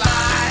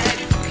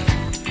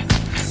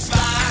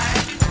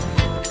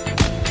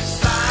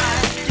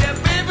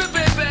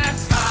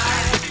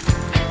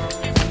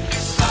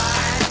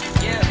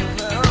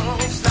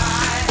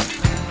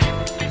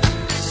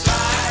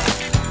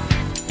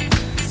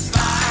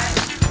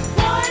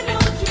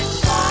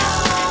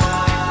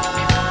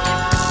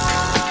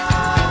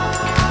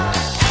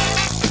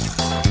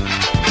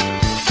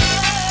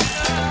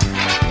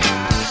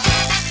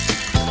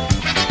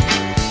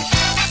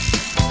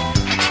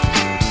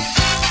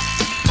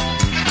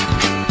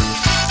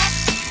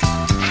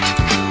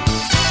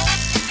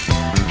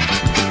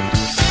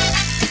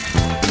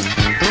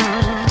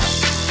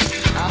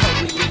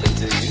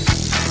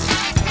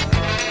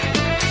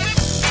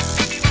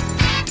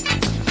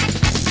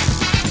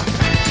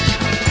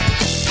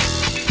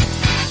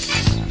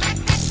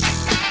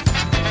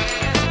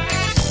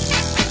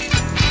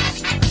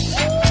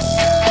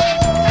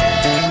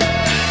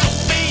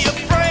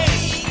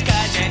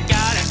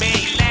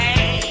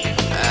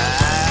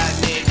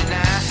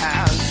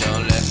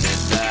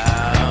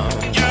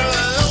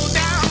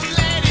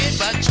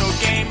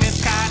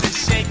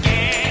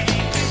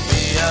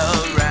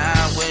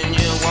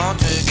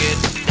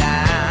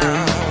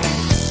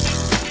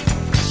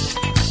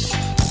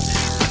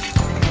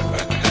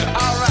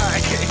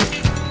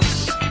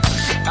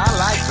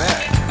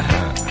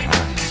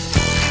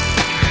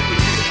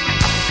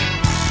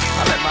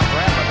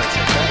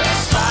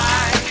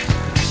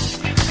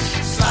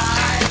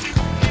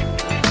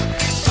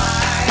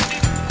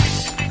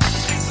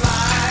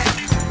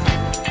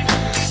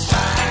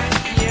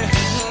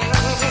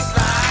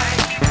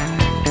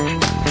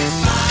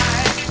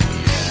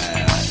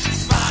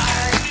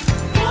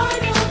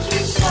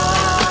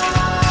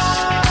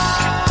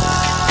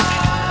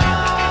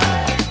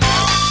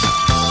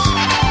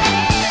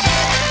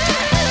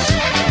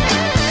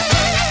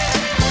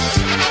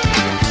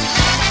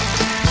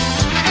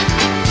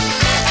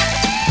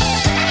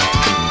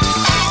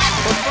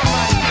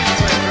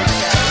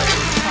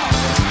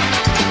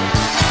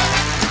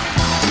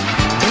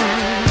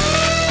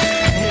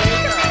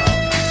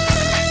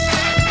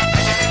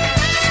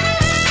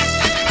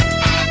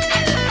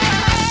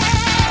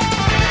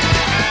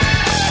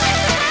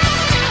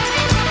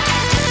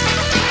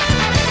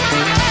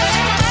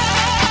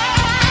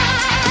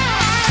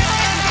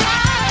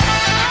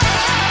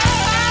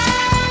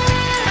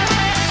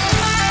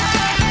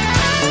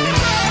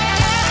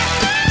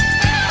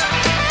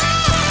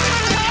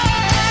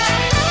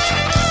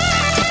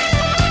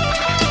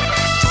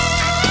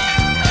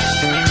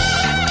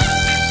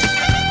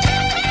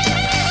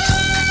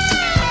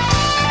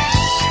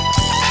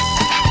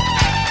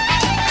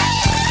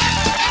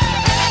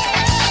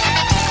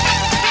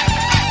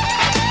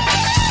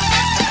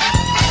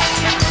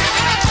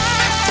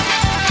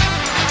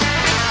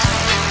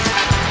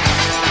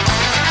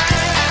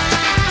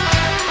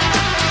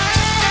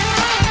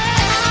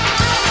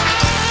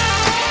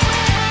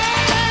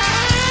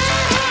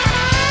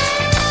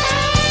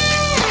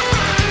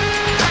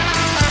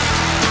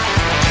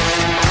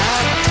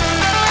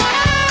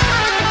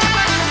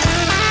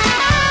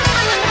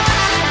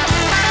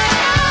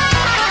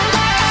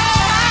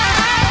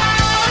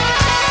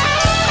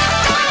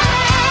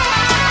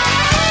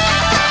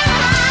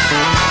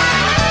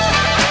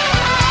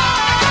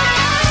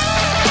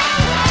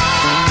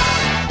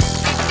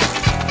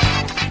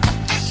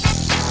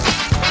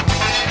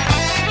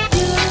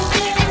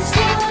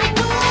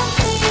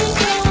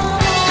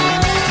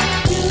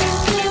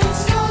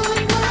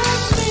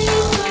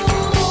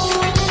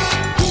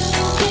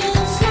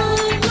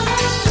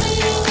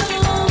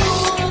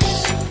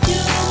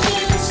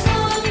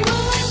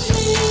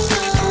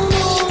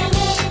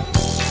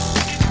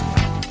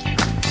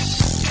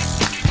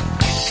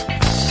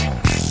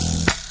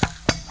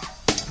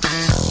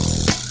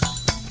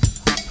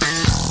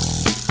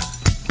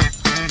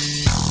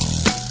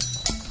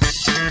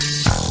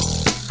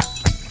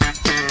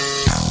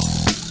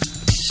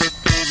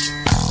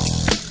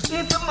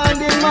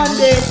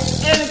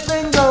 Tuesday,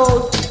 anything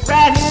goes.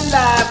 Right here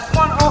live,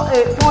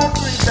 108.3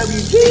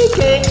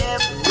 WGKM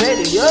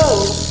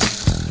Radio.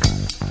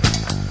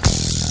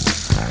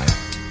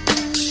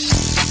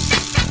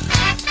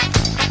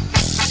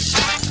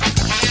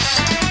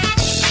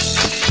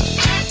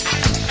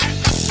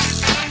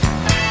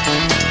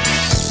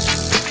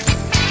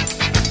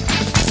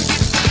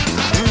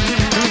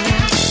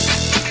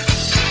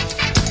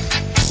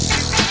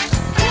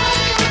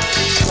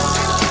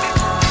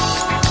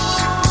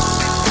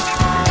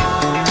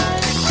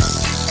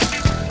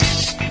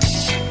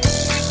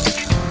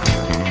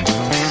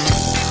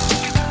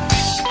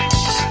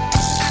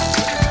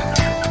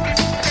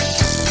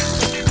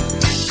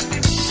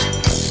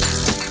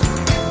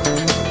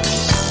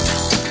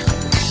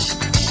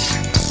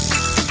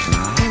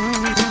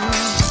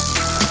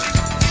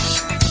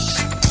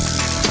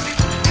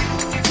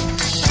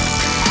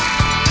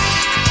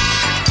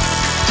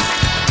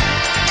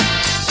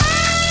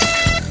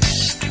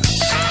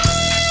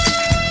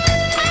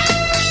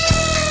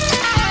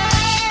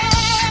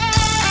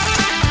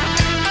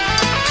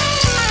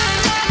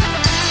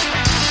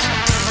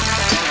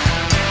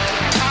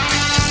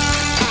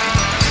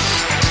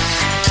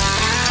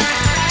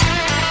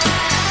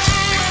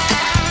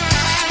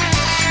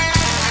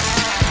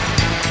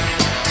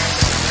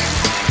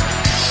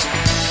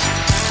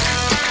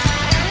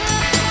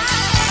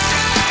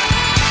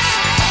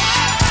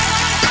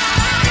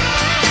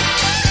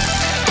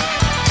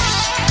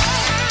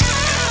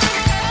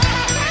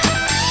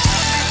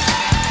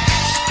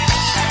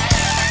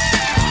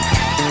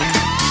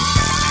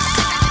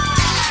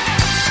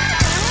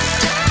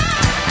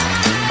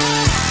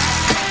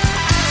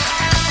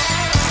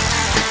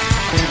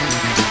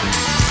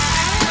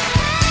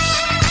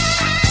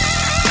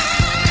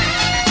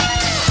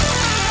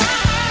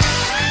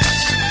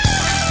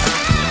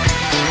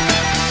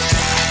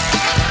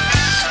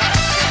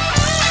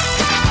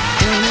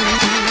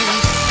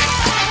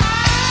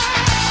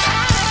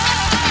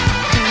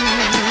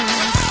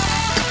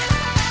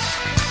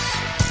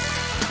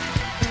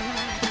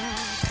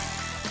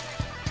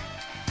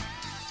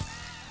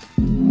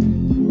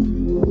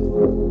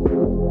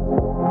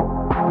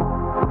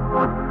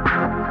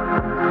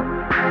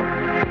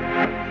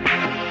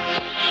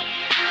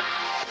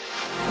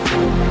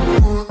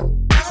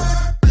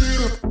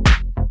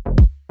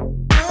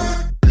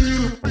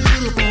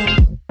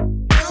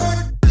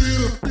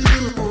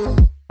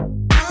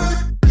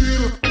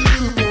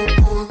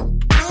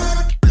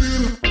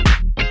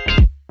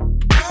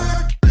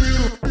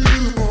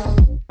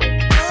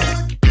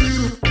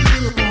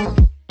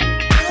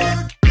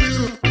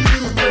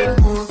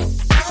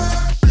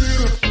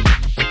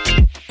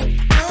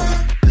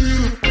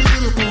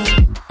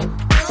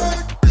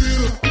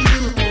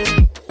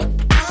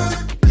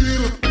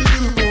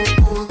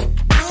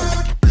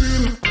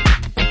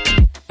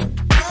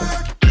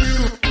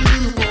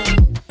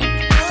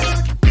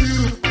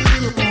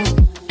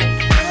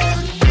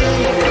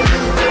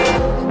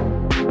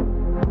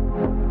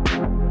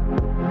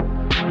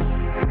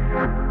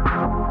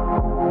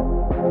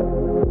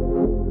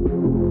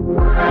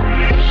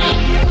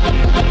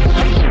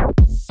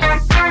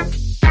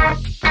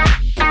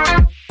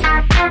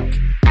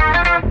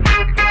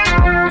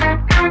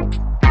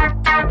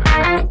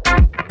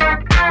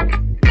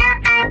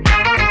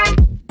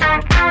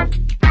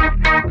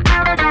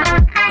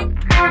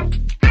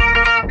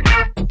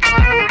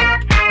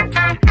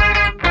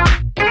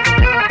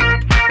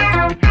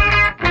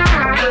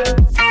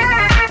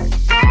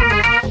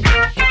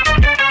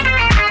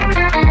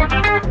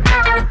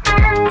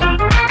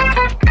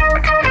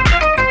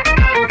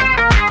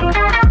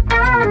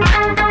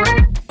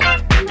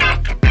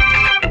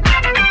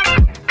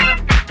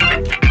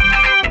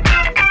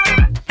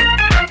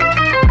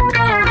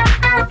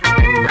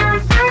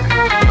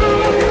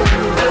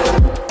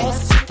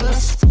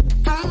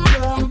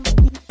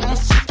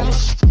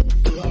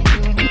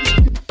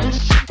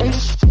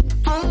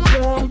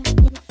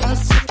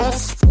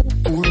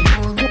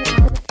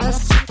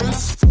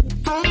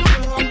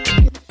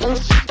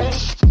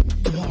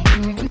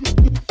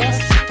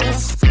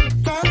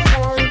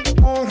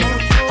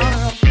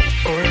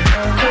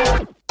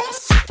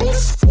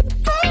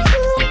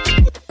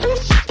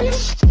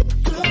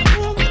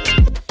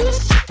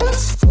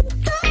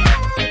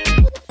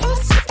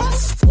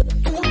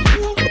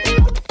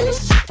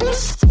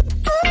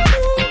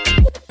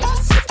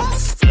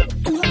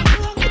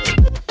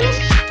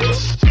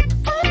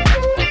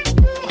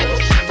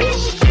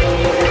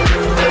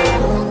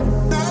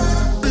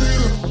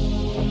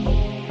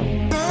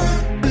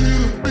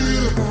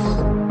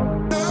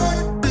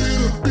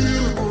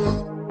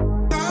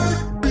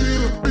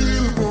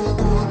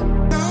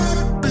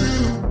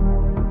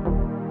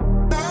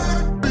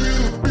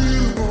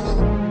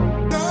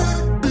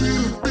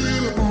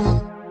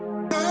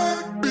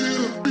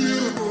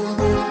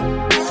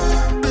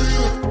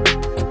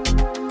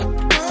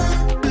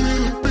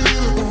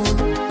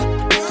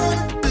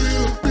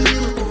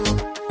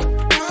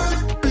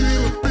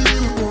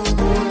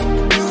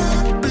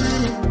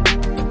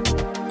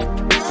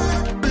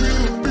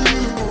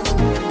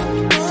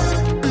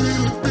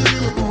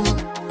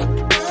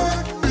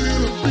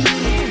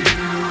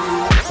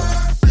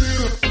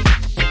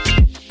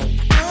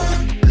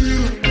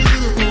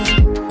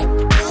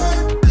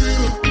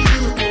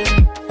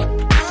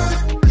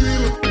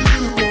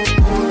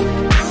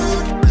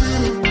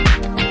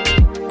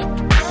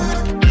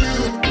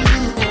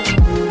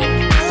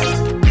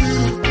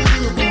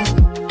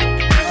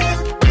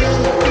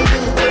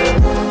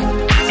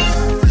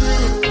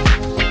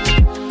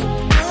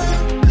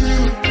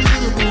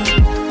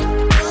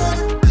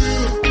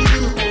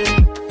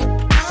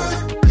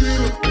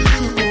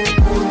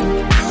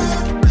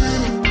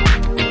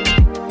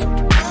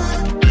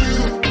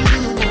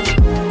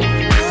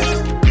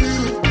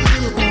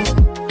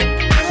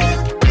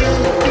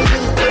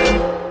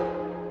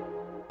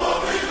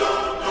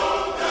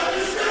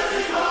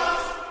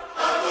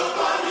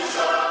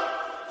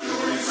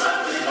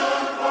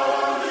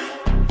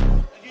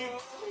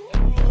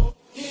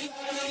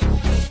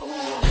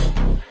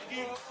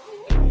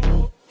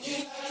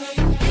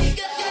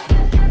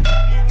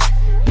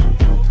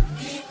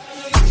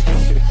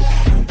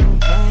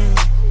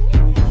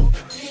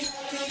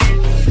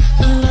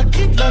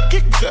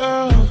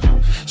 girl.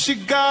 She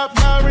got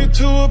married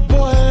to a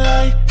boy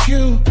like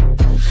you.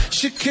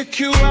 She'd kick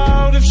you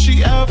out if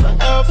she ever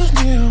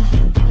knew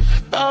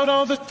about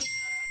all the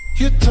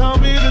you tell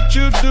me that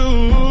you do.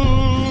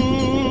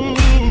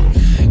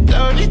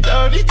 Dirty,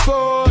 dirty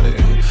boy.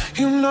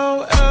 You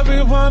know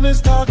everyone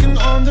is talking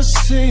on the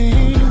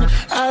scene.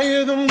 I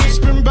hear them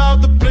whispering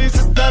about the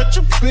places that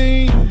you've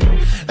been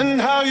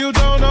and how you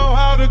don't know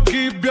how to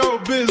keep your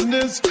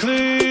business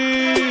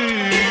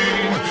clean.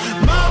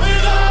 Mommy,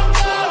 don't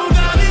go,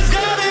 daddy's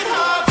getting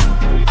hot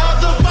at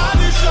the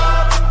body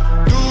shop,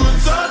 doing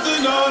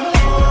something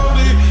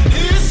unholy.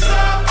 He's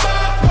so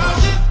back while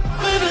she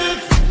popping it.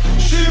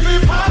 She be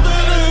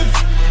popping it.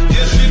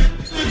 Yeah, she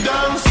it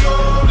down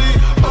slowly.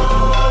 Oh,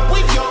 we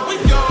go.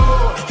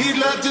 He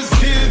left his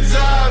kids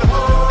at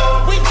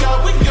home. We go,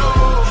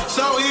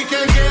 so he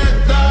can get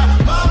that.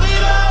 Mommy,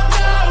 don't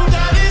go,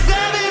 daddy's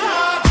getting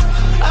hot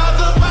at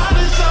the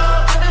body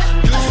shop,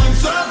 doing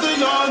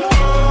something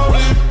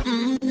unholy.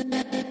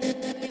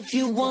 If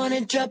you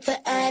wanna drop the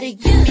attic,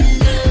 give me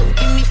love,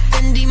 give me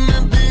Fendi, my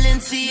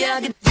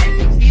Balenciaga.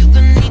 You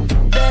gonna need to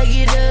bag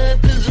it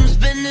up, cause I'm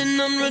spending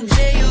on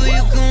Rodeo.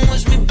 You can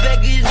watch me back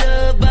it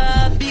up,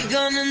 I'll be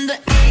gone in the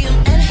AM.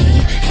 And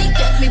he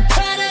got me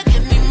Prada,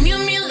 got me Miu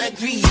Miu like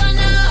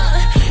Rihanna.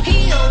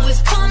 He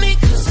always call me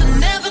cause I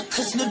never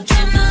cause no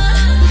drama.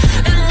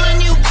 And when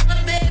you want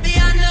it, baby,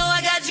 I know I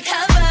got you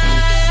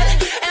covered.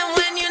 And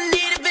when you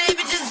need it,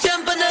 baby, just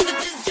jump another,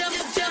 just jump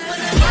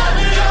another.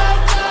 Mommy,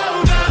 don't go,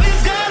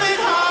 daddy's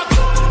getting hot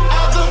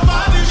at the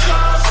body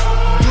shop,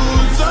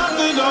 doing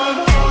something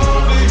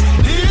unholy.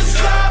 He's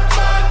slapped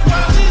back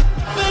while she's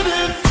popping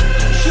it.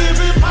 She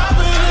be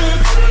popping it.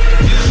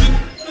 Yeah, she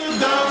it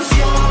down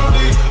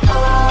slowly.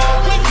 Oh,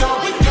 we go.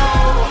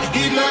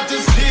 He left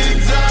his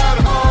kids at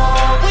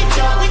home. We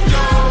go,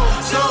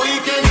 so he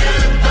can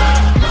get that.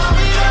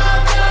 Mommy,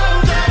 don't go,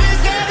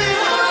 daddy's getting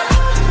hot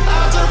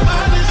at the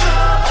body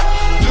shop,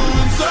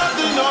 doing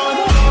something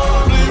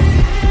unholy.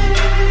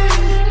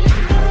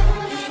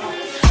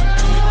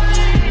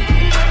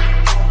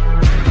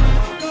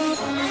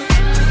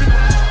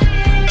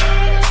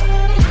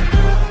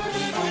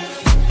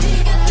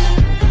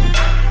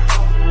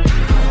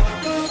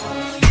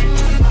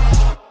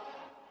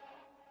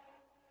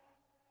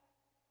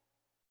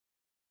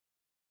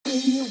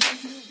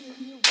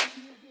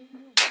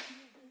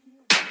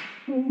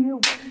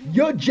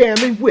 You're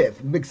jamming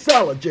with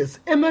mixologist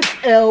Emmett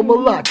L.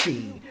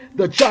 Malachi,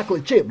 the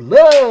chocolate chip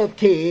love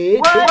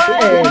kid,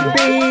 and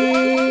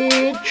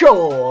Big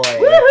Troy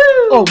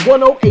on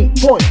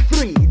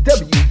 108.3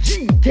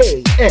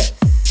 WGKS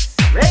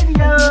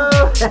Radio.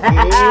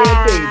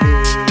 Yeah,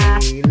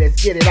 baby.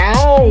 Let's get it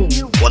on.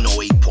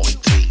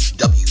 108.3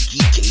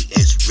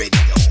 WGKS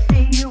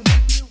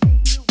Radio.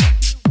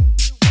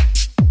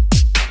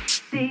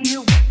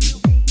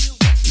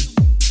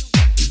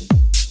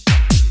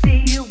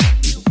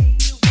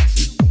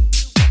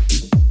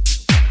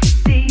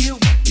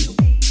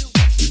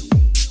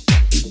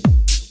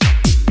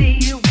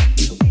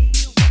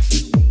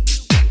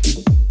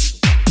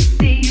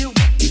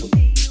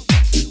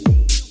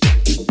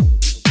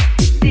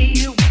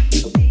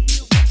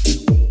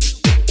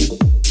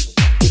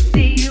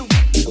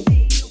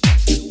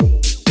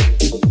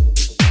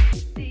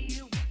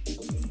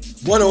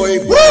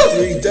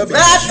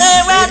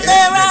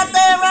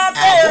 Right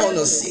there. I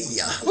wanna see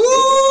ya.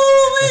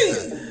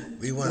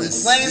 We wanna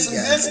see playing some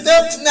ya. good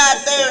stuff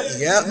tonight there.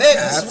 Yep, Let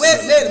them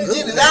sweat, let them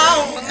get it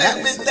on a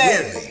little bit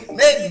there. Absolutely.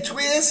 Let them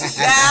twist,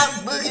 shout,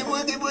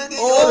 boogie.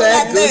 All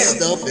that right good there.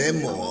 stuff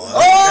and more.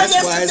 Oh, That's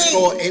yes, why it's indeed.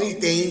 called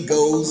Anything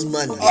Goes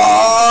Monday.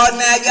 Oh,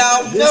 now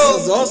y'all This know.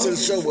 is also a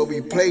show where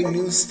we play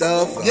new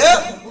stuff.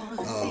 Yep.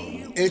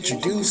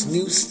 Introduce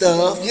new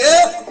stuff.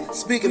 Yep.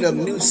 Speaking of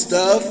new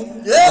stuff,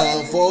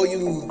 Yep. for all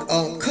you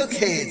cook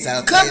heads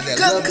out Cook. there that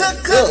love to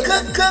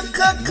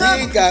cook,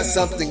 we got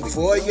something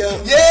for you.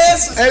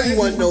 Yes.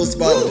 Everyone knows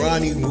about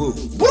Ronnie Woo.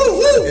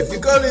 Woo. If you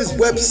go to his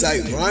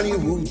website,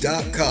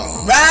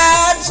 RonnieWoo.com,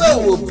 Right, you so.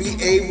 will be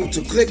able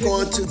to click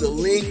onto the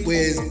link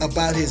where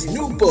about his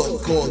new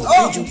book called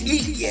Oh. Did You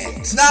Eat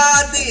Yet? Nah,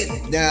 I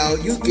did. Now,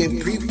 you can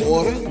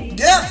pre-order,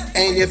 Yep.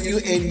 and if you're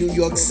in New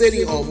York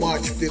City on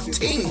March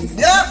 15th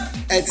Yep.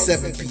 at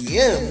 7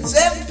 p.m.,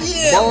 7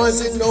 p.m.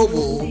 Barnes &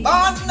 Noble,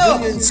 Barnes & Noble.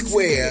 Union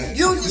Square,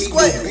 Union he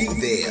Square. will be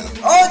there.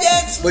 Oh,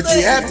 that's But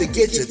you have to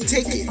get your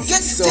tickets.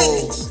 Get so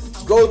your tickets.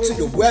 go to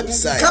the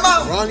website, Come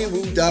on.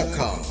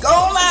 RonnieWoo.com. Go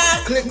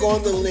online. Click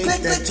on the link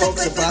Click, that click,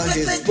 talks click, about click,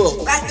 his click,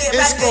 book. right there, and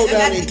right scroll there.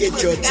 down Got and this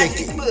get your book, got this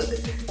ticket.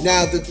 book.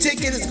 Now, the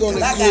ticket is going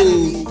to I gotta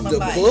include read my the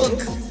Bible.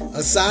 book,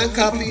 a signed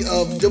copy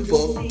of the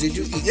book, Did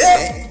You Eat Yep.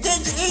 That?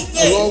 Did you eat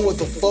that? Along with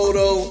a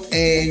photo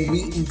and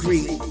meet and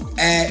greet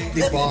at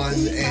the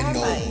Barnes &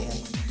 Noble.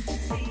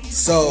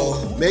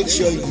 So make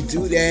sure you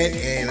do that,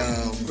 and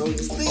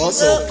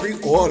also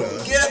pre-order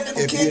Get up in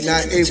the if you're kitchen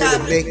not with the able to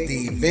chocolate make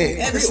the event.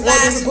 and the Pre-order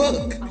the slice.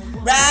 book.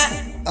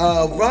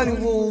 Right? Ronnie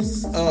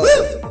Woo's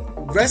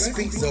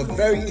recipes are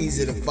very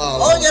easy to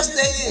follow. Oh, yes,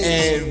 they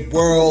is. And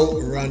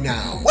world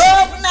renowned.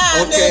 Well,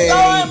 now, Okay. there, go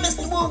on,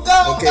 Mr. Woo,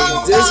 go Okay,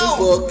 on, this go on.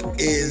 book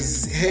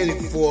is headed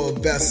for a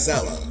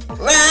bestseller.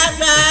 Right.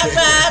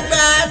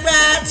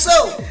 So,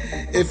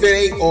 if it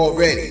ain't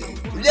already.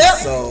 Yep.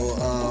 So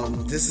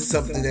this is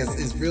something that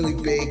is really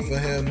big for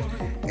him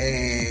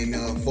and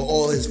for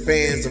all his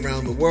fans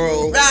around the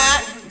world.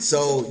 Right.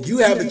 So you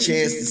have a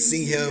chance to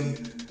see him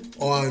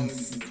on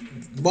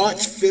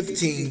March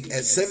 15th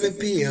at 7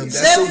 p.m.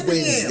 That's a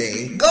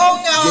Wednesday. Go,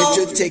 y'all. Get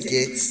your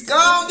tickets. Go,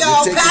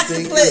 y'all. Pack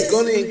the place. It's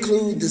going to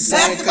include the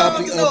signed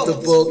copy of the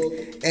book,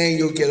 and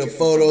you'll get a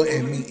photo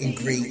and meet and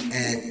greet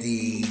at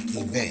the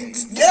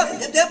event.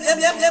 Yep.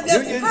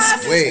 Union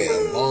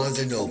Square, Barnes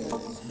and Noble.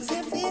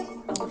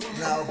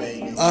 No,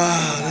 baby.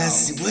 Let's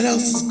see. What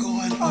else is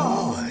going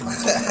on?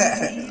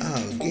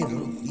 Getting a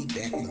little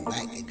feedback from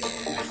back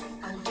there.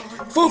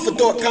 Food for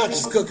thought,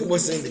 conscious cooking.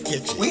 What's in the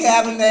kitchen? We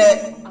having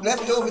that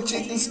leftover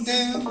chicken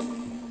stew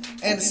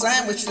and the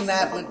sandwich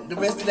tonight, with the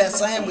rest of that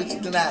sandwich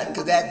tonight,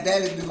 because that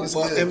is doing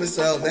Well, good.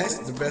 MSL, that's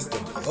the rest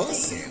of your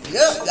sandwich.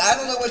 Yep, I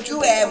don't know what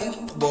you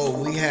having. Well,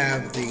 we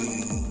have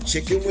the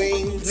chicken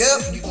wings.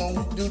 Yep, you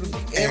gonna do the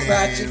air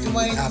fried chicken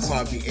wings? I'll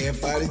probably air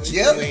fry the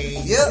chicken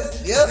wings.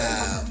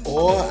 Yep.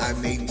 Or I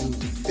may do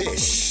the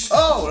fish.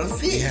 Oh, the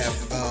fish. We have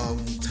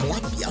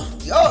tilapia.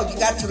 Yo, you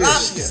got Fish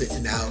tilapia.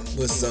 sitting out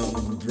with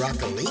some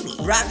broccolini.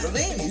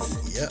 Broccolinis.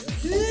 Yep.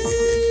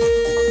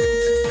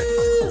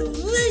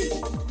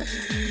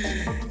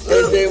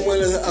 And then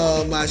one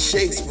of my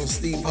shakes from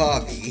Steve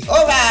Harvey.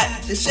 All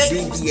right, the shake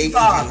from Steve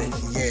Harvey.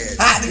 Yeah.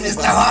 Hi,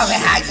 Mr. Harvey,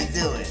 how you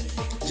doing?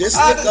 Just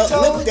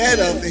look that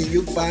up and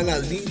you'll find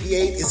out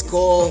Alleviate is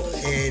called,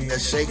 and the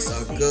shakes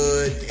are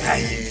good. How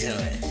you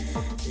doing?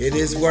 It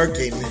is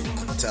working.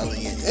 I'm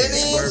telling you,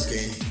 it's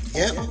working.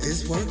 Yep,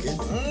 it's working.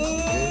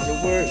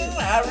 It's working.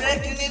 I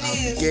reckon it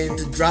is. Getting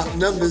to drop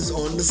numbers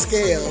on the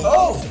scale.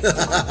 Oh,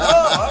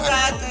 all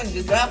right then.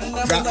 You dropping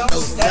numbers on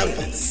the scale.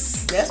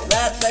 Numbers. That's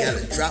right, baby.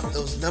 Gotta drop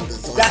those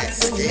numbers on Drop that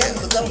some scale.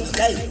 numbers on the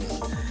scale.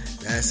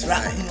 That's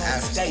Drop right. them on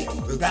the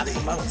scale. Drop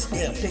them on the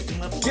scale. Pick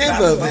them up.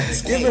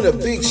 Giving a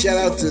big shout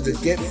out to the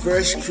Get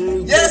Fresh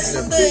crew. Yes,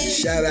 giving a big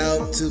shout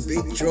out to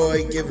Big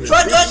Troy. Giving a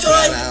Troy. big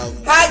shout out.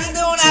 How you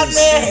doing to out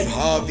there? Steve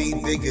Harvey.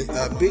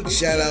 Big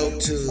shout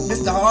out to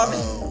Mr. Harvey.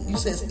 You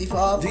said Steve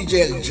Harvey.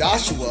 DJ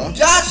Joshua.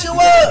 Joshua.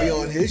 You're gonna be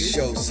on his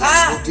show, so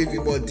Hi. we'll give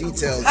you more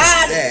details on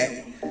Howdy.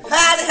 that.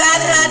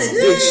 Howdy.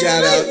 Big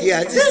shout out.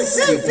 Yeah, this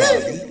is Steve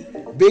Harvey.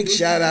 Big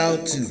shout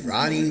out to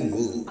Ronnie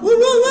Woo.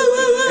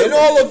 And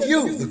all of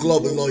you, the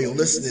global loyal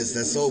listeners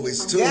that's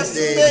always tuned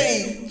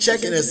in,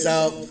 checking us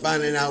out,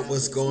 finding out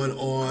what's going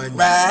on.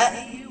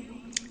 Right.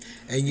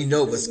 And you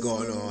know what's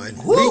going on.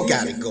 We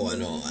got it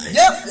going on.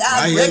 Yep.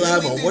 Right here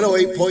live on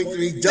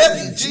 108.3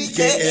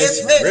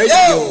 WGKS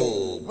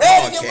Radio.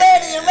 Radio.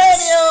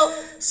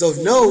 So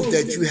know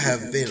that you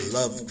have been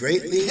loved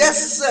greatly.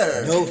 Yes,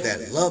 sir. Know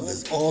that love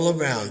is all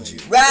around you.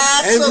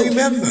 Right. And so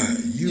remember,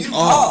 you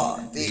are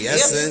the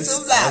essence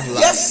of life.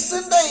 Yes,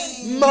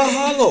 indeed.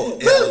 Mahalo.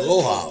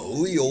 Aloha.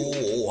 Uyo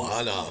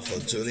ohana for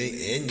tuning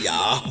in,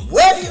 y'all.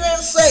 What do you gonna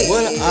say?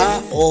 What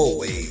I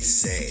always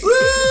say. Woo.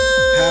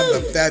 Have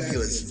a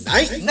fabulous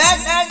night.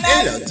 Night.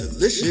 And a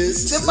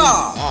delicious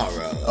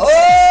tomorrow.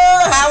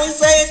 Oh, how we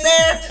say it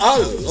there?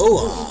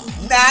 Aloha.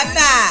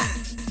 Nah.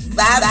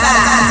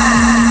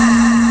 Bye.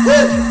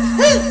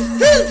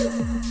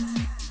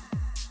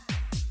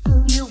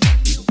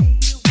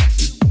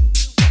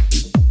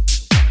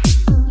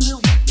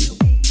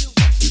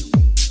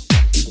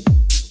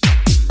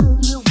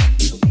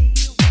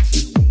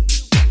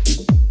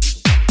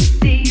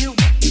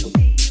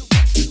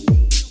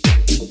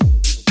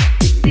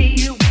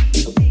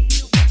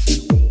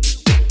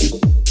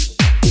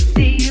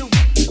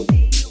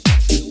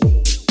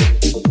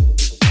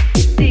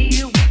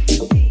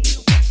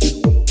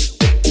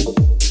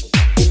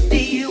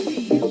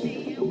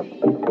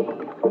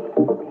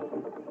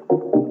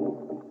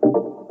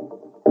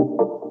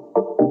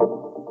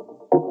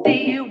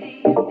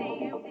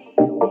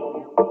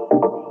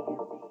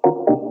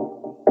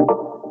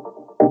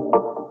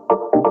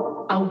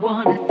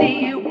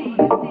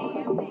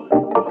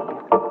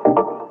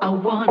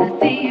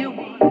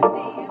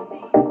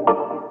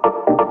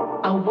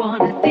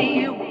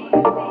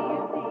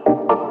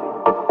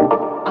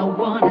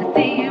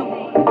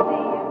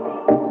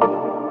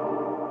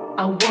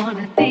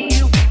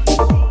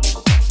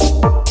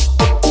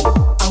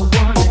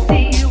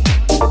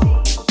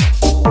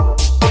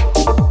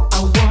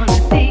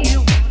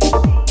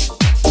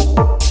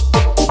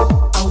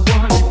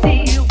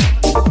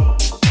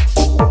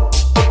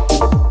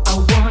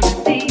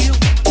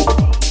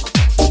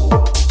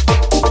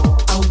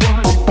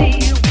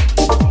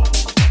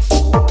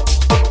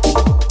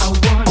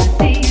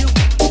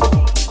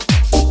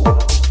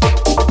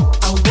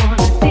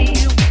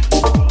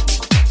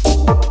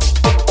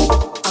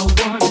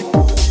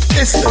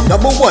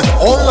 #1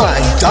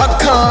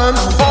 online.com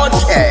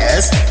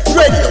podcast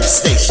radio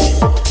station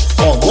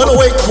on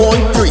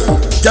 108.3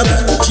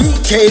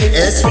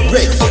 WGKS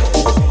Radio.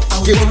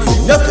 Giving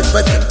you nothing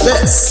but the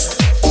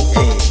best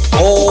in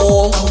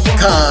all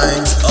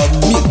kinds